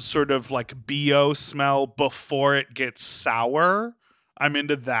 Sort of like BO smell before it gets sour. I'm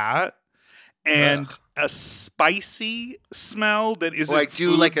into that. And a spicy smell that isn't I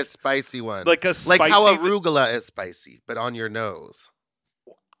do like a spicy one. Like a spicy... Like how arugula is spicy, but on your nose.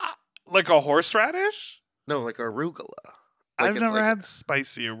 Like a horseradish? No, like arugula. I've never had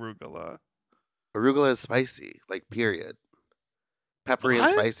spicy arugula. Arugula is spicy, like period. Peppery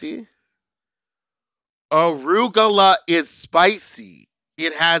and spicy? Arugula is spicy.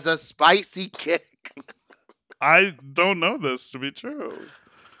 It has a spicy kick. I don't know this to be true.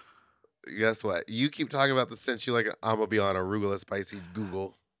 Guess what? You keep talking about the scent you like. I'm going to be on arugula spicy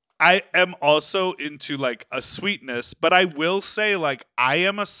Google. I am also into like a sweetness, but I will say like I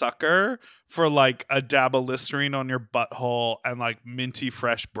am a sucker for like a dab of Listerine on your butthole and like minty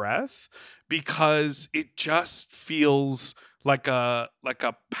fresh breath because it just feels like a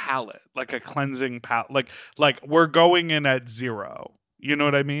palate, like a cleansing palate. Like we're going in at 0. You know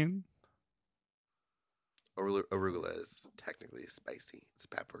what I mean? Arugula is technically spicy. It's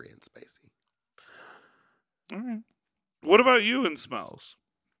peppery and spicy. All right. What about you in smells?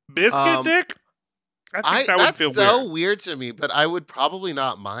 Biscuit dick? I think that would feel weird. That's so weird to me, but I would probably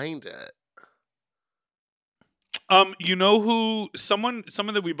not mind it. You know who? Someone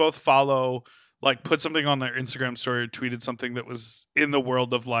that we both follow, like put something on their Instagram story or tweeted something that was in the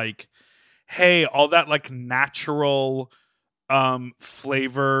world of like, hey, all that like natural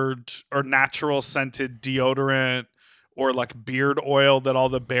flavored or natural scented deodorant or like beard oil that all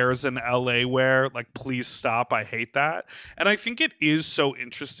the bears in LA wear, like please stop, I hate that. And I think it is so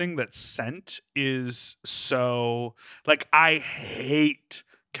interesting that scent is so like I hate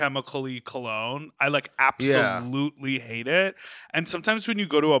chemically cologne. I like absolutely hate it. And sometimes when you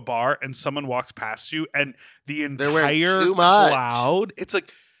go to a bar and someone walks past you and the entire cloud, it's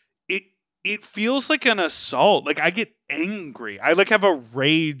like it feels like an assault. Like I get angry. I like have a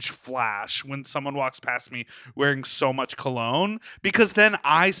rage flash when someone walks past me wearing so much cologne because then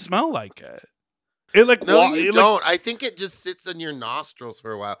I smell like it. It like you don't. I think it just sits in your nostrils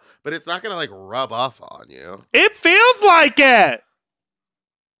for a while, but it's not gonna like rub off on you. It feels like it.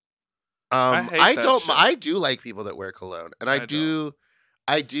 I do like people that wear cologne, and I do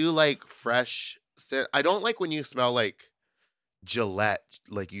like fresh scent. I don't like when you smell like Gillette,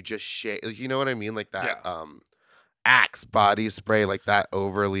 like you just shave. You know what I mean? Like that Axe body spray, like that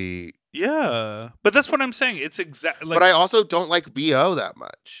overly. Yeah, but that's what I'm saying. It's exactly. Like, but I also don't like BO that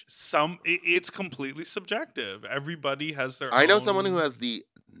much. It's completely subjective. Everybody has their. I know someone who has the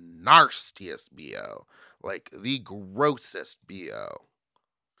nastiest BO, like the grossest BO.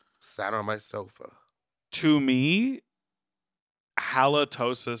 Sat on my sofa. To me,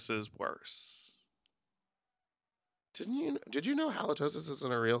 halitosis is worse. Did you know halitosis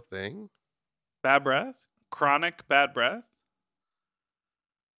isn't a real thing? Bad breath? Chronic bad breath?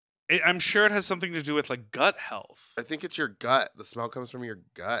 I'm sure it has something to do with like gut health. I think it's your gut. The smell comes from your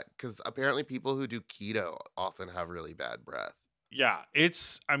gut because apparently people who do keto often have really bad breath. Yeah,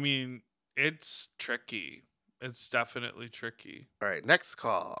 it's tricky. It's definitely tricky. All right, next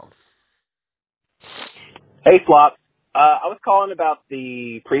call. Hey, Flop. I was calling about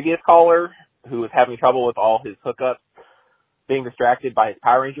the previous caller who was having trouble with all his hookups, being distracted by his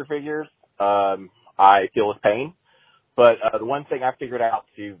Power Ranger figures. I feel his pain. But the one thing I figured out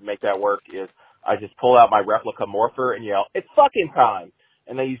to make that work is I just pull out my replica morpher and yell, "It's fucking time!"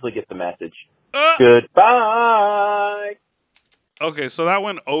 And they usually get the message. Goodbye! Okay, so that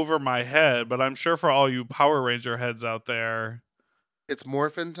went over my head, but I'm sure for all you Power Ranger heads out there... It's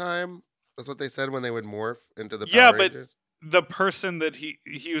morphin' time? That's what they said when they would morph into the Power Rangers? But the person that he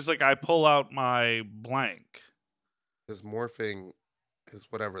was like, I pull out my blank. His morphing is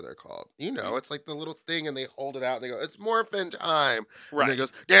whatever they're called. You know, it's like the little thing and they hold it out and they go, "It's morphin' time." Right. And then it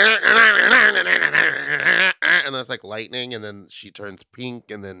goes, and then it's like lightning and then she turns pink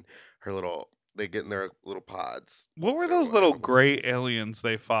and then they get in their little pods. What were those little gray aliens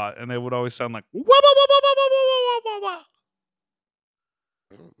they fought? And they would always sound like, wah,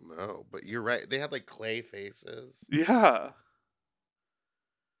 I don't know, but you're right. They had like clay faces. Yeah.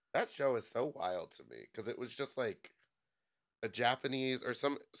 That show is so wild to me because it was just like a Japanese or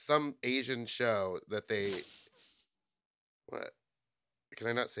some Asian show that they. What? Can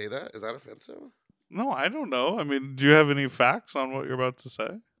I not say that? Is that offensive? No, I don't know. I mean, do you have any facts on what you're about to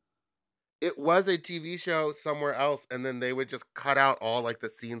say? It was a TV show somewhere else, and then they would just cut out all like the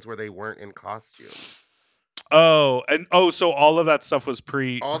scenes where they weren't in costumes. Oh, so all of that stuff was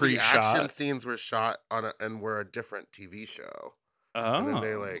all pre-shot. The action scenes were shot and were a different TV show. Oh, and then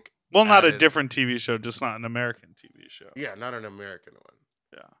they like not a different TV show, just not an American TV show. Yeah, not an American one.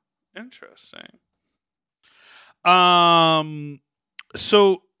 Yeah, interesting.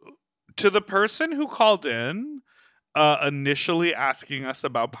 So to the person who called in, initially asking us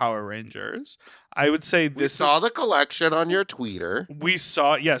about Power Rangers, I would say we saw the collection on your Twitter. We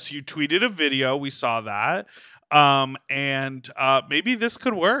saw, yes, you tweeted a video. We saw that. And maybe this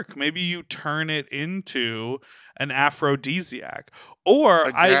could work. Maybe you turn it into an aphrodisiac.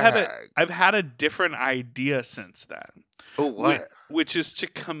 Or I've had a different idea since then. Oh, what? Which is to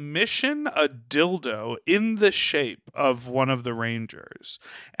commission a dildo in the shape of one of the Rangers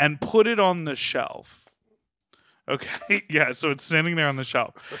and put it on the shelf. Okay, yeah, so it's standing there on the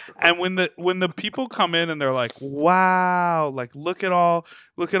shelf. And when the people come in and they're like, "Wow, like look at all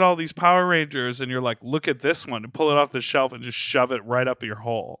these Power Rangers," and you're like, "Look at this one," and pull it off the shelf and just shove it right up your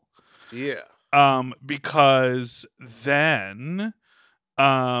hole. Yeah. Because then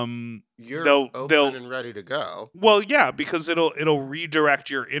you're open and ready to go. Well, yeah, because it'll redirect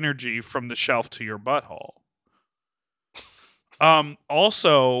your energy from the shelf to your butthole.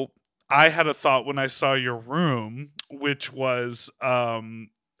 Also, I had a thought when I saw your room, which was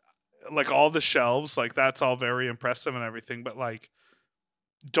like all the shelves, like that's all very impressive and everything, but like,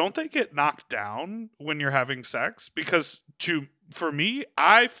 don't they get knocked down when you're having sex? Because for me,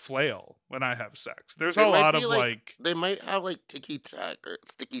 I flail when I have sex. There's a lot of like they might have like ticky tack or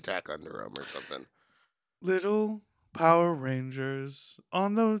sticky tack under them or something. Little Power Rangers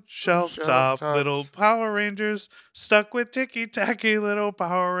on the shelf top. Little Power Rangers stuck with ticky tacky little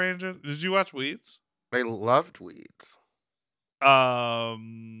Power Rangers. Did you watch Weeds? I loved Weeds.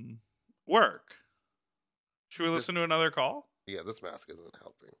 Work. Should we listen to another call? Yeah, this mask isn't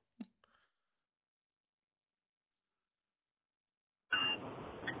helping.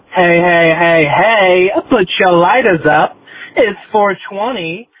 Hey, put your lighters up. It's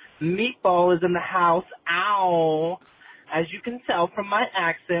 420. Meatball is in the house. Ow. As you can tell from my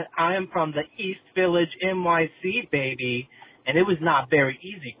accent, I am from the East Village, NYC, baby. And it was not very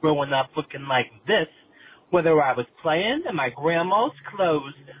easy growing up looking like this. Whether I was playing in my grandma's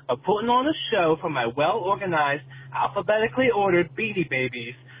clothes or putting on a show for my well-organized, alphabetically ordered Beanie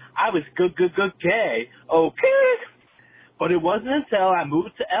Babies, I was good gay. Okay? But it wasn't until I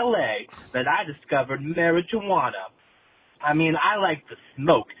moved to L.A. that I discovered marijuana. I mean, I like to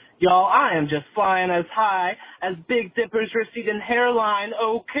smoke. Y'all, I am just flying as high as Big Dipper's receding hairline,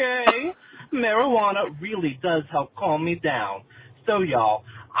 okay? Marijuana really does help calm me down. So, y'all,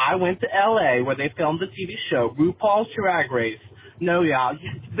 I went to L.A. where they filmed the TV show RuPaul's Drag Race. No, y'all,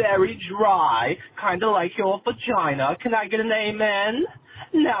 it's very dry, kind of like your vagina. Can I get an amen?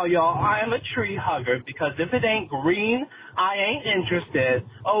 Now, y'all, I am a tree hugger because if it ain't green, I ain't interested.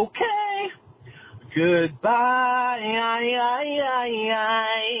 Okay? Goodbye.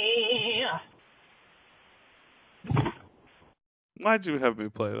 Why'd you have me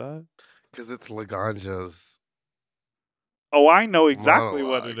play that? Because it's Laganja's. Oh, I know exactly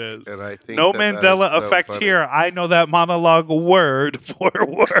what it is. And I think no that Mandela that is so effect funny. here. I know that monologue word for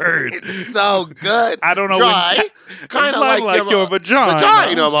word. It's so good. I don't know. Dry, kind of like your vagina.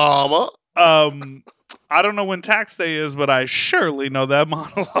 Vagina, mama. I don't know when tax day is, but I surely know that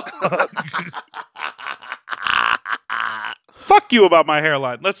monologue. Fuck you about my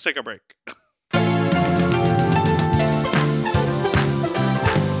hairline. Let's take a break.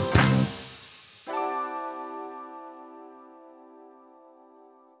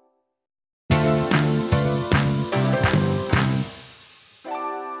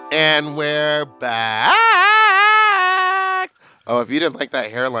 And we're back. Oh, if you didn't like that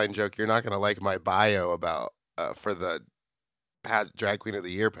hairline joke, you're not going to like my bio about for the Drag Queen of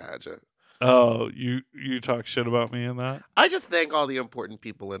the Year pageant. Oh, you talk shit about me in that? I just thank all the important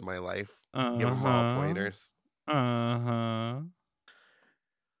people in my life. Give them all pointers. Uh-huh.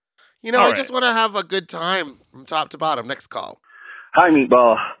 You know, All I right. just want to have a good time from top to bottom. Next call. Hi,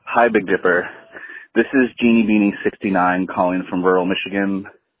 Meatball. Hi, Big Dipper. This is Jeannie Beanie 69 calling from rural Michigan.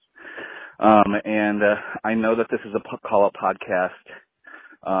 And I know that this is a call-out podcast,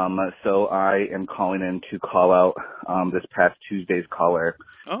 so I am calling in to call out this past Tuesday's caller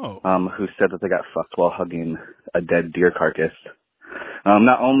who said that they got fucked while hugging a dead deer carcass.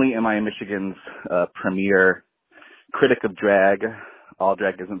 Not only am I Michigan's premier critic of drag, all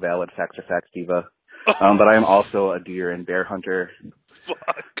drag isn't valid, facts are facts, diva, but I am also a deer and bear hunter.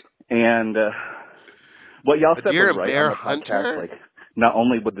 Fuck. And what y'all said deer was and right bear on the podcast, hunter? like, not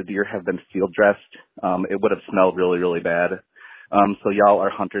only would the deer have been field dressed, it would have smelled really, really bad. So y'all are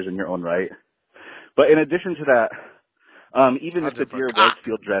hunters in your own right. But in addition to that, even if the deer was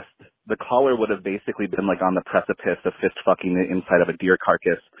field dressed, the caller would have basically been like on the precipice of fist fucking the inside of a deer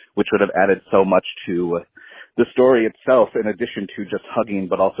carcass, which would have added so much to the story itself, in addition to just hugging,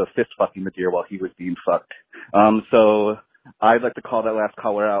 but also fist fucking the deer while he was being fucked. So I'd like to call that last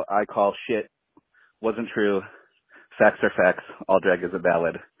caller out. I call shit. Wasn't true. Facts are facts. All drag isn't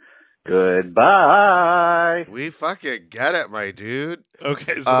valid. Goodbye. We fucking get it, my dude.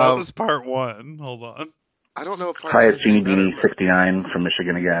 Okay, so that was part one. Hold on. I don't know if part Hi, two it's is any Jeannie better, Beanie 69 from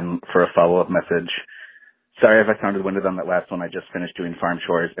Michigan again for a follow-up message. Sorry if I sounded winded on that last one. I just finished doing farm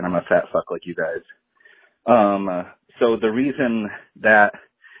chores, and I'm a fat fuck like you guys. So the reason that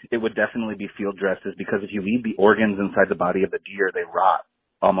it would definitely be field dressed is because if you leave the organs inside the body of the deer, they rot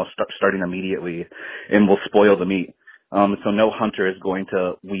almost starting immediately and will spoil the meat. So no hunter is going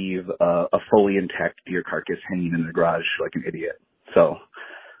to leave a fully intact deer carcass hanging in the garage like an idiot. So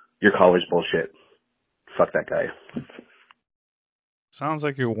your caller's bullshit. Fuck that guy. Sounds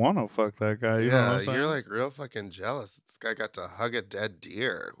like you want to fuck that guy. You know what I'm saying? you're like real fucking jealous. This guy got to hug a dead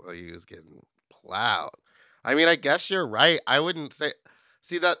deer while he was getting plowed. I mean, I guess you're right. I wouldn't say.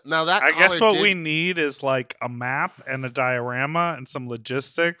 See that now that I guess caller what we need is like a map and a diorama and some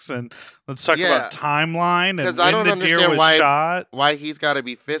logistics, and let's talk about timeline and because when I don't the deer understand was shot, why he's got to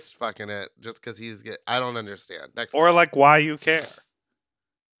be fist fucking it just because I don't understand. Next or like why you care.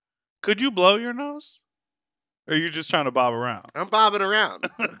 Could you blow your nose? Or are you just trying to bob around? I'm bobbing around.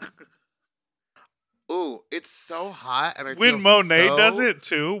 Ooh, it's so hot, and I when feel Monet so does it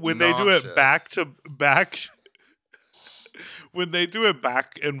too, when they do it back to back, when they do it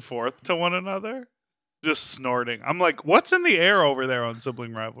back and forth to one another, just snorting. I'm like, what's in the air over there on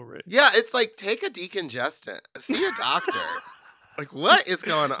Sibling Rivalry? Yeah, it's like take a decongestant, see a doctor. Like, what is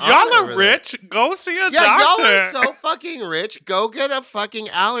going on? Y'all are over rich. Go see a there? doctor. Y'all are so fucking rich. Go get a fucking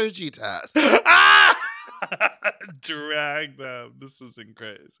allergy test. Drag them. This isn't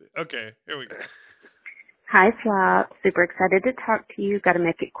crazy. Okay, here we go. Hi, Flop. Super excited to talk to you. Got to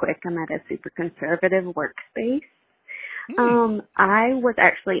make it quick. I'm at a super conservative workspace. I was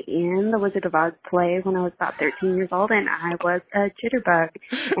actually in the Wizard of Oz play when I was about 13 years old, and I was a jitterbug.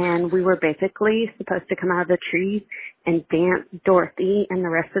 And we were basically supposed to come out of the trees and dance Dorothy and the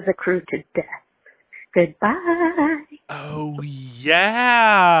rest of the crew to death. Goodbye. Oh,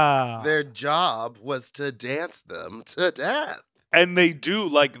 yeah. Their job was to dance them to death. And they do,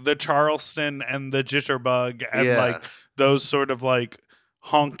 like, the Charleston and the Jitterbug and, like, those sort of, like,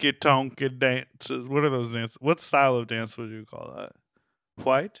 honky-tonky dances. What are those dances? What style of dance would you call that?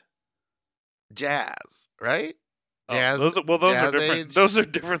 White? Jazz, right? Jazz. Those are different. Age. Those are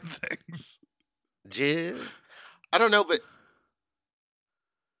different things. Jazz. I don't know, but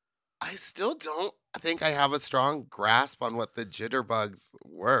I still don't think I have a strong grasp on what the Jitterbugs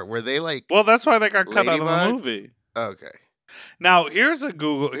were. Were they like? Well, that's why they got cut out of the ladybugs? movie. Okay. Now here's a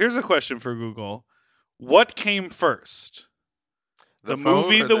question for Google. What came first? The phone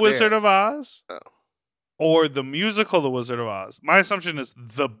movie or The the Wizard of dance? Oz? Or the musical The Wizard of Oz? My assumption is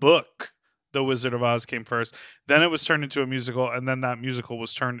the book The Wizard of Oz came first. Then it was turned into a musical, and then that musical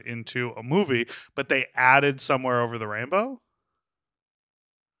was turned into a movie, but they added Somewhere Over the Rainbow?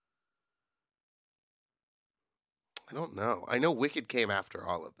 I don't know. I know Wicked came after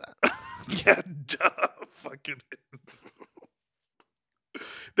all of that. Yeah, duh. Fucking.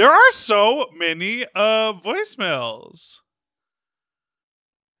 There are so many voicemails.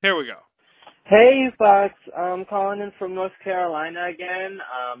 Here we go. Hey, Fox. I'm calling in from North Carolina again.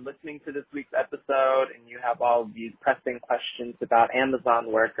 Listening to this week's episode, and you have all these pressing questions about Amazon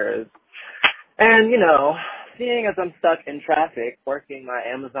workers. And, you know, seeing as I'm stuck in traffic working my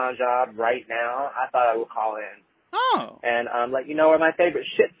Amazon job right now, I thought I would call in. Oh. And let you know where my favorite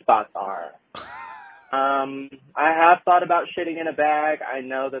shit spots are. I have thought about shitting in a bag. I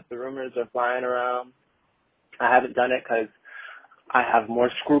know that the rumors are flying around. I haven't done it because I have more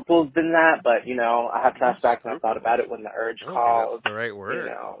scruples than that, but, you know, I have flashbacks and I thought about it when the urge called. That's the right word.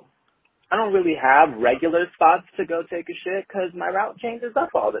 You know, I don't really have regular spots to go take a shit because my route changes up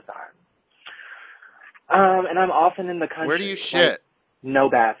all the time. And I'm often in the country. Where do you shit? Like, no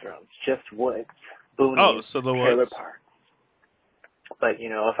bathrooms, just woods, boonies, Oh, so the trailer woods. park. But, you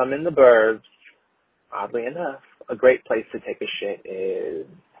know, if I'm in the burbs, oddly enough, a great place to take a shit is,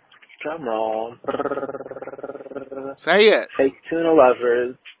 drum roll, say it. Fake tuna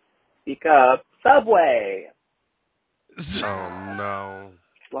lovers, speak up, Subway. Oh, no.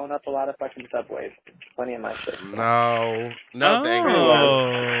 Blown up a lot of fucking Subways. Plenty of my shit. No, thank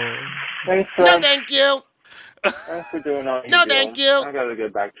you. Thanks for, No, thank you. Thanks for doing all you No, do. thank you. I gotta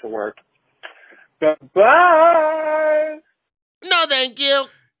get back to work. Goodbye. No, thank you.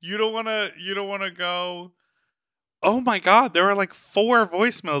 You don't wanna go. Oh my god, there were like 4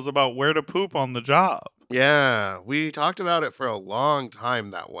 voicemails about where to poop on the job. Yeah, we talked about it for a long time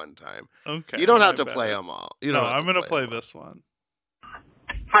that one time. Okay. You don't have I to bet. play them all. No, I'm gonna play this one.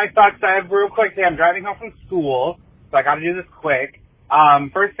 Hi, Fox. I have real quick thing. I'm driving home from school, so I got to do this quick.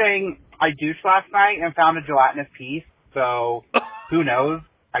 First thing, I douched last night and found a gelatinous piece, so who knows?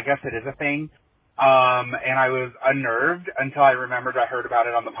 I guess it is a thing. And I was unnerved until I remembered I heard about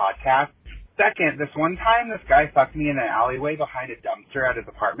it on the podcast. Second, this one time, this guy fucked me in an alleyway behind a dumpster at his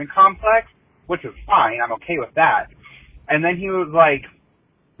apartment complex, which was fine. I'm okay with that. And then he was like,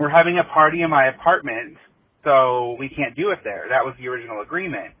 we're having a party in my apartment, so we can't do it there. That was the original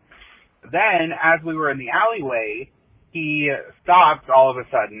agreement. Then, as we were in the alleyway, he stopped all of a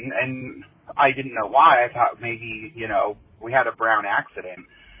sudden, and I didn't know why. I thought maybe, you know, we had a brown accident.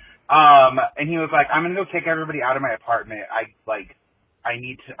 And he was like, I'm going to go kick everybody out of my apartment. I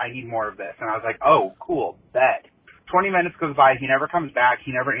need more of this. And I was like, oh, cool, bet. 20 minutes goes by. He never comes back.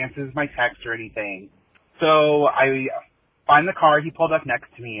 He never answers my text or anything. So I find the car he pulled up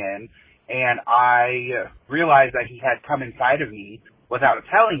next to me in, and I realized that he had come inside of me without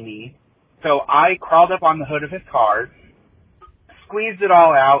telling me. So I crawled up on the hood of his car, squeezed it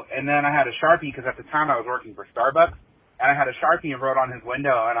all out, and then I had a Sharpie, because at the time I was working for Starbucks, and I had a Sharpie and wrote on his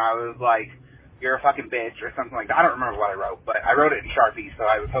window, and I was like, you're a fucking bitch, or something like that. I don't remember what I wrote, but I wrote it in Sharpie, so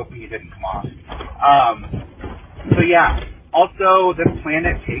I was hoping it didn't come off. So yeah, also this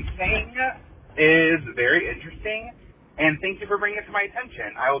Planet Pig thing is very interesting, and thank you for bringing it to my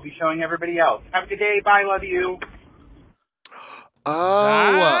attention. I will be showing everybody else. Have a good day. Bye. Love you.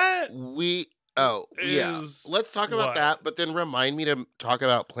 Yeah. is Let's talk about what? that, but then remind me to talk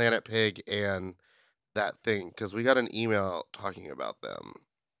about Planet Pig and that thing, because we got an email talking about them.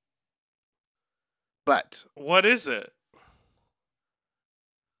 But What is it?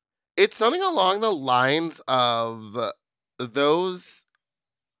 It's something along the lines of those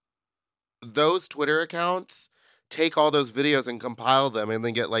Twitter accounts take all those videos and compile them and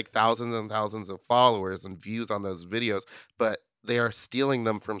then get like thousands and thousands of followers and views on those videos, but they are stealing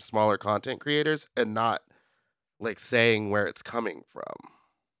them from smaller content creators and not like saying where it's coming from.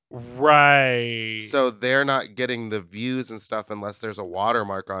 Right. So they're not getting the views and stuff unless there's a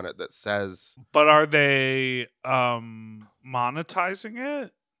watermark on it that says. But are they monetizing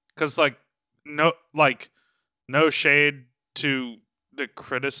it? Because no shade to the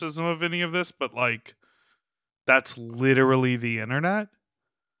criticism of any of this, but like that's literally the internet.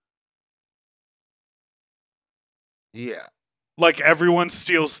 Yeah. Like everyone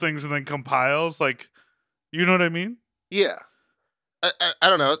steals things and then compiles. Like, you know what I mean? Yeah. I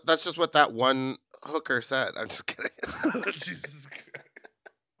don't know. That's just what that one hooker said. I'm just kidding. Jesus Christ.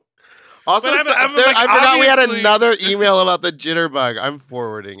 Also, But I forgot we had another email about the jitterbug. I'm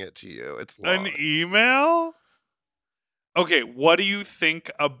forwarding it to you. It's long. An email? Okay, what do you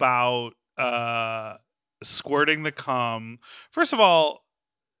think about squirting the cum? First of all,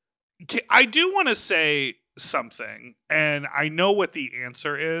 I do want to say something, and I know what the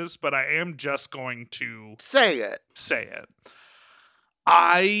answer is, but I am just going to say it.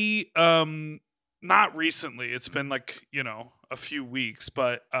 I not recently, it's been like, a few weeks,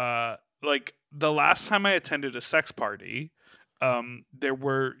 but like the last time I attended a sex party, there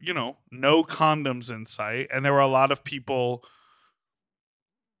were, no condoms in sight, and there were a lot of people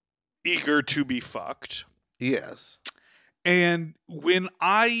eager to be fucked. Yes. And when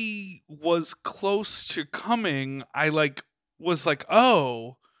I was close to coming, I was like,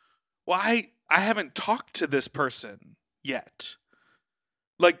 oh, well, I haven't talked to this person yet.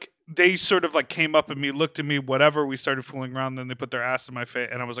 Like, they sort of like came up at me, looked at me, whatever. We started fooling around. Then they put their ass in my face,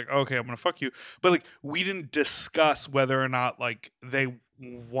 and I was like, okay, I'm gonna fuck you. But like, we didn't discuss whether or not like they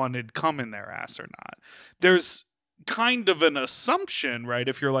wanted cum in their ass or not. There's kind of an assumption, right?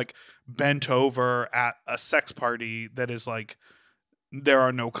 If you're like bent over at a sex party that is like there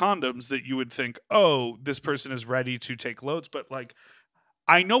are no condoms, that you would think, oh, this person is ready to take loads. But like,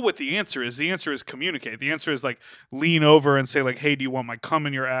 I know what the answer is. The answer is communicate. The answer is like lean over and say like, hey, do you want my cum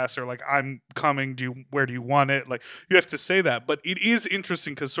in your ass? Or like, I'm coming. Where do you want it? Like, you have to say that. But it is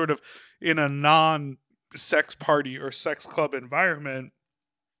interesting because sort of in a non-sex party or sex club environment,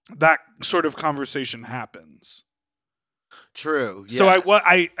 that sort of conversation happens. True. Yes. So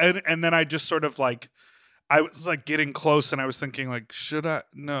and then I just sort of like, I was like getting close and I was thinking like, should I?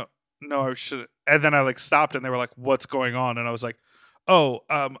 No, I should. And then I like stopped and they were like, what's going on? And I was like, oh,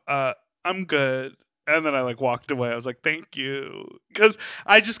 I'm good. And then I like walked away. I was like, thank you. Because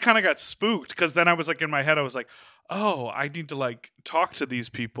I just kind of got spooked. Because then I was like in my head, I was like, oh, I need to like talk to these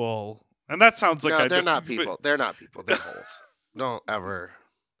people. And that sounds like they're not people. They're not people. They're holes. Don't ever.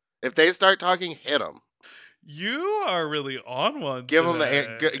 If they start talking, hit them. You are really on one. Give them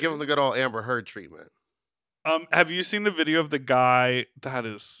the good old Amber Heard treatment. Have you seen the video of the guy? That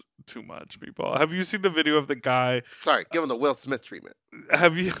is too much, people. Have you seen the video of the guy? Sorry, give him the Will Smith treatment.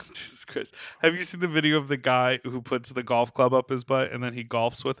 Jesus Christ. Have you seen the video of the guy who puts the golf club up his butt and then he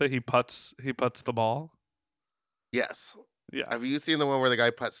golfs with it? He putts the ball? Yes. Yeah. Have you seen the one where the guy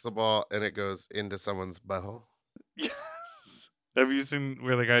putts the ball and it goes into someone's butthole? Yes. Have you seen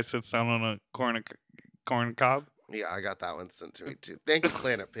where the guy sits down on a corn cob? Yeah, I got that one sent to me too. Thank you,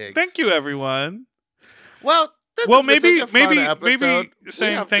 Planet Pigs. Thank you, everyone. Well, maybe episode.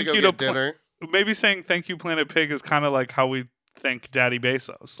 Saying thank you to dinner. Maybe saying thank you, Planet Pig, is kind of like how we thank Daddy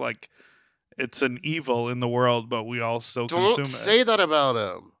Bezos. Like, it's an evil in the world, but we all still consume it. Don't say that about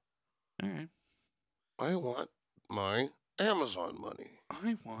him. All right. I want my Amazon money.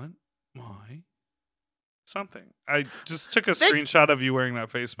 I want my something. I just took a screenshot of you wearing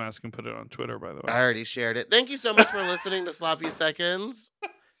that face mask and put it on Twitter, by the way. I already shared it. Thank you so much for listening to Sloppy Seconds.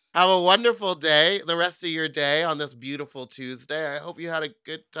 Have a wonderful day, the rest of your day on this beautiful Tuesday. I hope you had a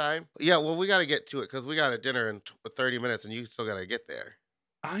good time. Yeah, well, we got to get to it because we got a dinner in 30 minutes and you still got to get there.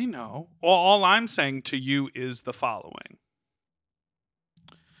 I know. Well, all I'm saying to you is the following.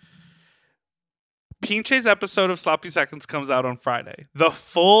 Pinche's episode of Sloppy Seconds comes out on Friday. The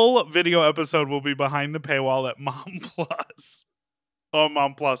full video episode will be behind the paywall at Mom Plus. On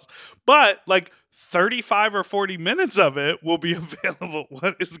Mom Plus. But like 35 or 40 minutes of it will be available.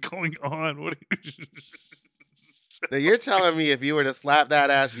 What is going on? Now you're telling me if you were to slap that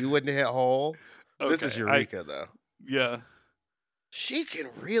ass, you wouldn't hit hole? Okay, this is Eureka, though. Yeah. She can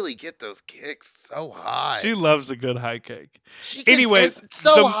really get those kicks so high. She loves a good high kick. Anyways,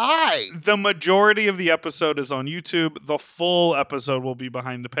 so high. The majority of the episode is on YouTube. The full episode will be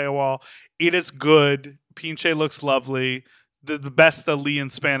behind the paywall. It is good. Pinche looks lovely. the best the Lee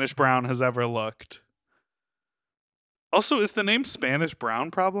and Spanish Brown has ever looked. Also, is the name Spanish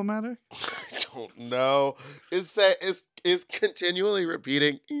Brown problematic? I don't know. Is continually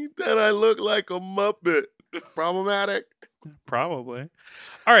repeating that I look like a Muppet problematic? Probably.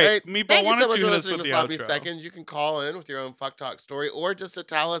 All right, Meatball, thank you why so don't much you for hit us listening with to the Sloppy outro? Seconds. You can call in with your own fuck talk story, or just to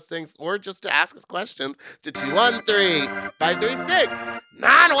tell us things, or just to ask us questions to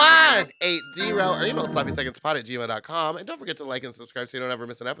 213-536-9180, or email sloppysecondspot@gmail.com. And don't forget to like and subscribe so you don't ever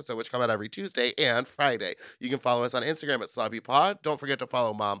miss an episode, which come out every Tuesday and Friday. You can follow us on Instagram at sloppypod. Don't forget to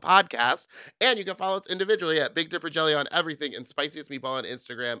follow Mom Podcast, and you can follow us individually at Big Dipper Jelly on everything, and Spiciest Meatball on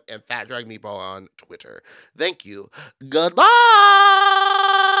Instagram, and Fat Drag Meatball on Twitter. Thank you. Goodbye,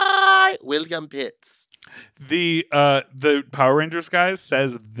 William Pitts. The Power Rangers guy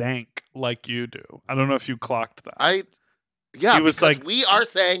says thank like you do. I don't know if you clocked that. Yeah, he was because like, we are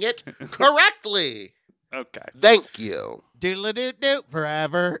saying it correctly. Okay. Thank you. Doodle-doo-doo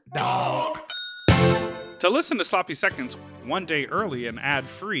forever dog. To listen to Sloppy Seconds one day early and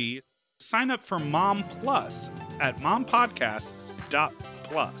ad-free, sign up for Mom Plus at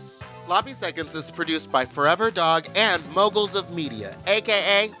mompodcasts.plus. Sloppy Seconds is produced by Forever Dog and Moguls of Media,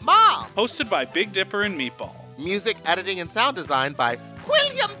 a.k.a. Mom. Hosted by Big Dipper and Meatball. Music, editing, and sound design by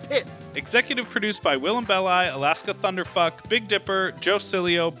William Pitts. Executive produced by Willem Belli, Alaska Thunderfuck, Big Dipper, Joe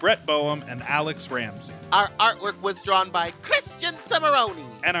Cilio, Brett Boehm, and Alex Ramsey. Our artwork was drawn by Christian Cimarroni.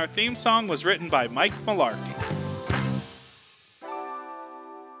 And our theme song was written by Mike Malarkey.